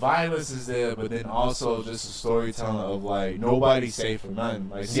 because the violence is there, but then also just the storytelling of like nobody's safe from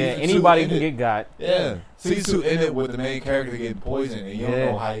nothing. Like, anybody can get got. Yeah, season 2 ended with the main character getting poisoned, and you don't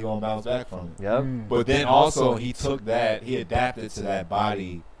know how you gonna bounce back from it. Yep. But then also he took that, he adapted to that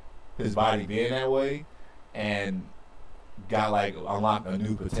body, his body being that way, and got like unlocked a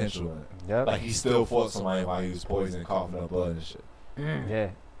new potential in it. Yep. Like he still fought somebody while he was poisoned, coughing up blood and shit.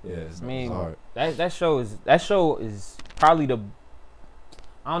 Yeah. It's hard. That show is probably I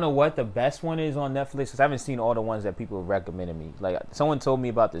don't know what the best one is on Netflix because I haven't seen all the ones that people have recommended me. Like someone told me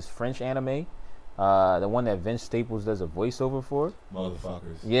about this French anime, the one that Vince Staples does a voiceover for.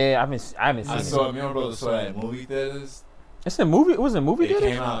 Motherfuckers. Yeah, I haven't seen it. I saw me and my brother saw that in movie theaters. It's a movie. It was a movie. It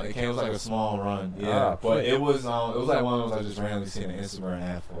came out. It was like a small run. Yeah, but it was like one of those I just randomly seen an Instagram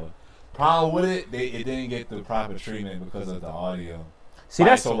ad for. Problem with it, it didn't get the proper treatment because of the audio. See,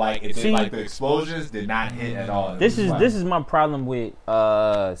 that's so like it did, like the explosions did not hit at all. This is my problem with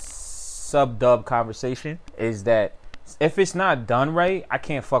sub-dub conversation is that if it's not done right, I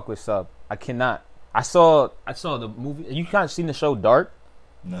can't fuck with sub. I cannot. I saw the movie. You guys seen the show Dark?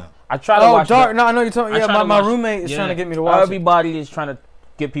 No. I try to watch Dark. No, I know you're talking. Yeah, my roommate is trying to get me to watch. Everybody is trying to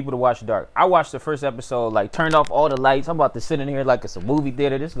get people to watch Dark. I watched the first episode, like turned off all the lights. I'm about to sit in here like it's a movie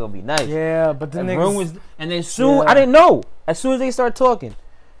theater. This is gonna be nice. Yeah, but the room was, and then soon I didn't know. As soon as they started talking,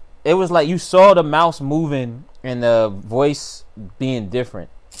 it was like you saw the mouse moving and the voice being different.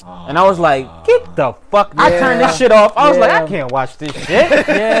 And I was like, get the fuck. I turned this shit off. I was like, I can't watch this shit.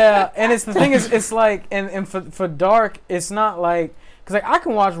 Yeah, and it's the thing is, it's like, and for Dark, it's not like, because like I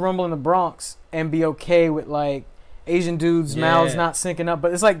can watch Rumble in the Bronx and be okay with like Asian dudes' mouths not syncing up,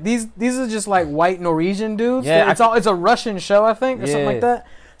 but it's like these are just like white Norwegian dudes. Yeah, it's a Russian show, I think, or something like that.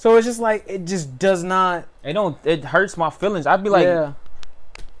 So it's just like, it just does not. It hurts my feelings. I'd be like.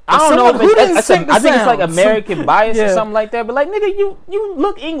 I don't know if I think it's like American bias or something like that. But like, nigga, you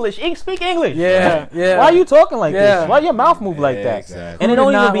look English, speak English. Yeah. Why are you talking like this? Why your mouth move like that? Exactly. And it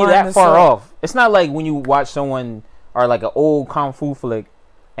don't even be that far off. It's not like when you watch someone or like an old kung fu flick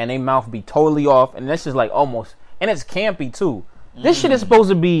and they mouth be totally off, and that's just like almost, and it's campy too. This shit is supposed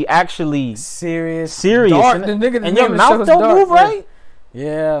to be actually serious, dark, and your mouth don't move right.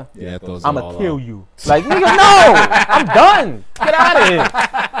 Yeah. I'ma kill you. Like, nigga, no! I'm done. Get out of here.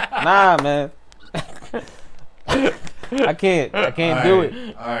 Nah, man. I can't do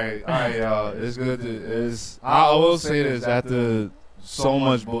it. All right, y'all. It's good. I will say this: after so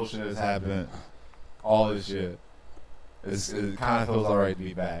much bullshit has happened, all this shit, it kind of feels alright to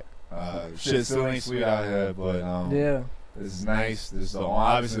be back. Shit still ain't sweet out here, but this is nice.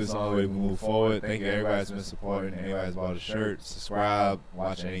 Obviously it's the only way we move forward. Thank you everybody that's been supporting. Anybody that's bought a shirt, subscribe,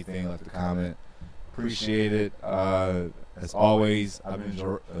 watch anything, like the comment. Appreciate it. As always, I've been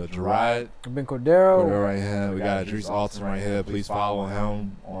Gerard. I've been Cordero. Right here. We got Idris Alton right here. Please follow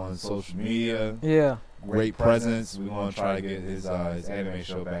him on social media. Yeah. Great presence. We want to try to get his anime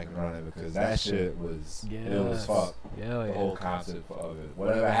show back and running, because that shit was it was fuck. The whole concept of it.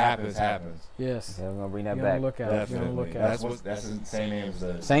 Whatever happens. Yes. Yeah, we're gonna bring that back. Definitely. That's the same name as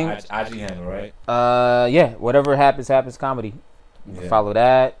the IG handle, right? Yeah. Whatever happens comedy. You can follow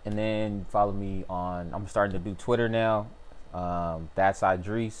that, and then follow me on. I'm starting to do Twitter now. That's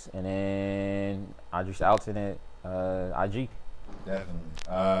Idris, and then Idris Alton at IG. Definitely.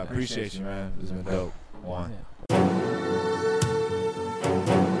 Appreciate you, man. This has been dope. One.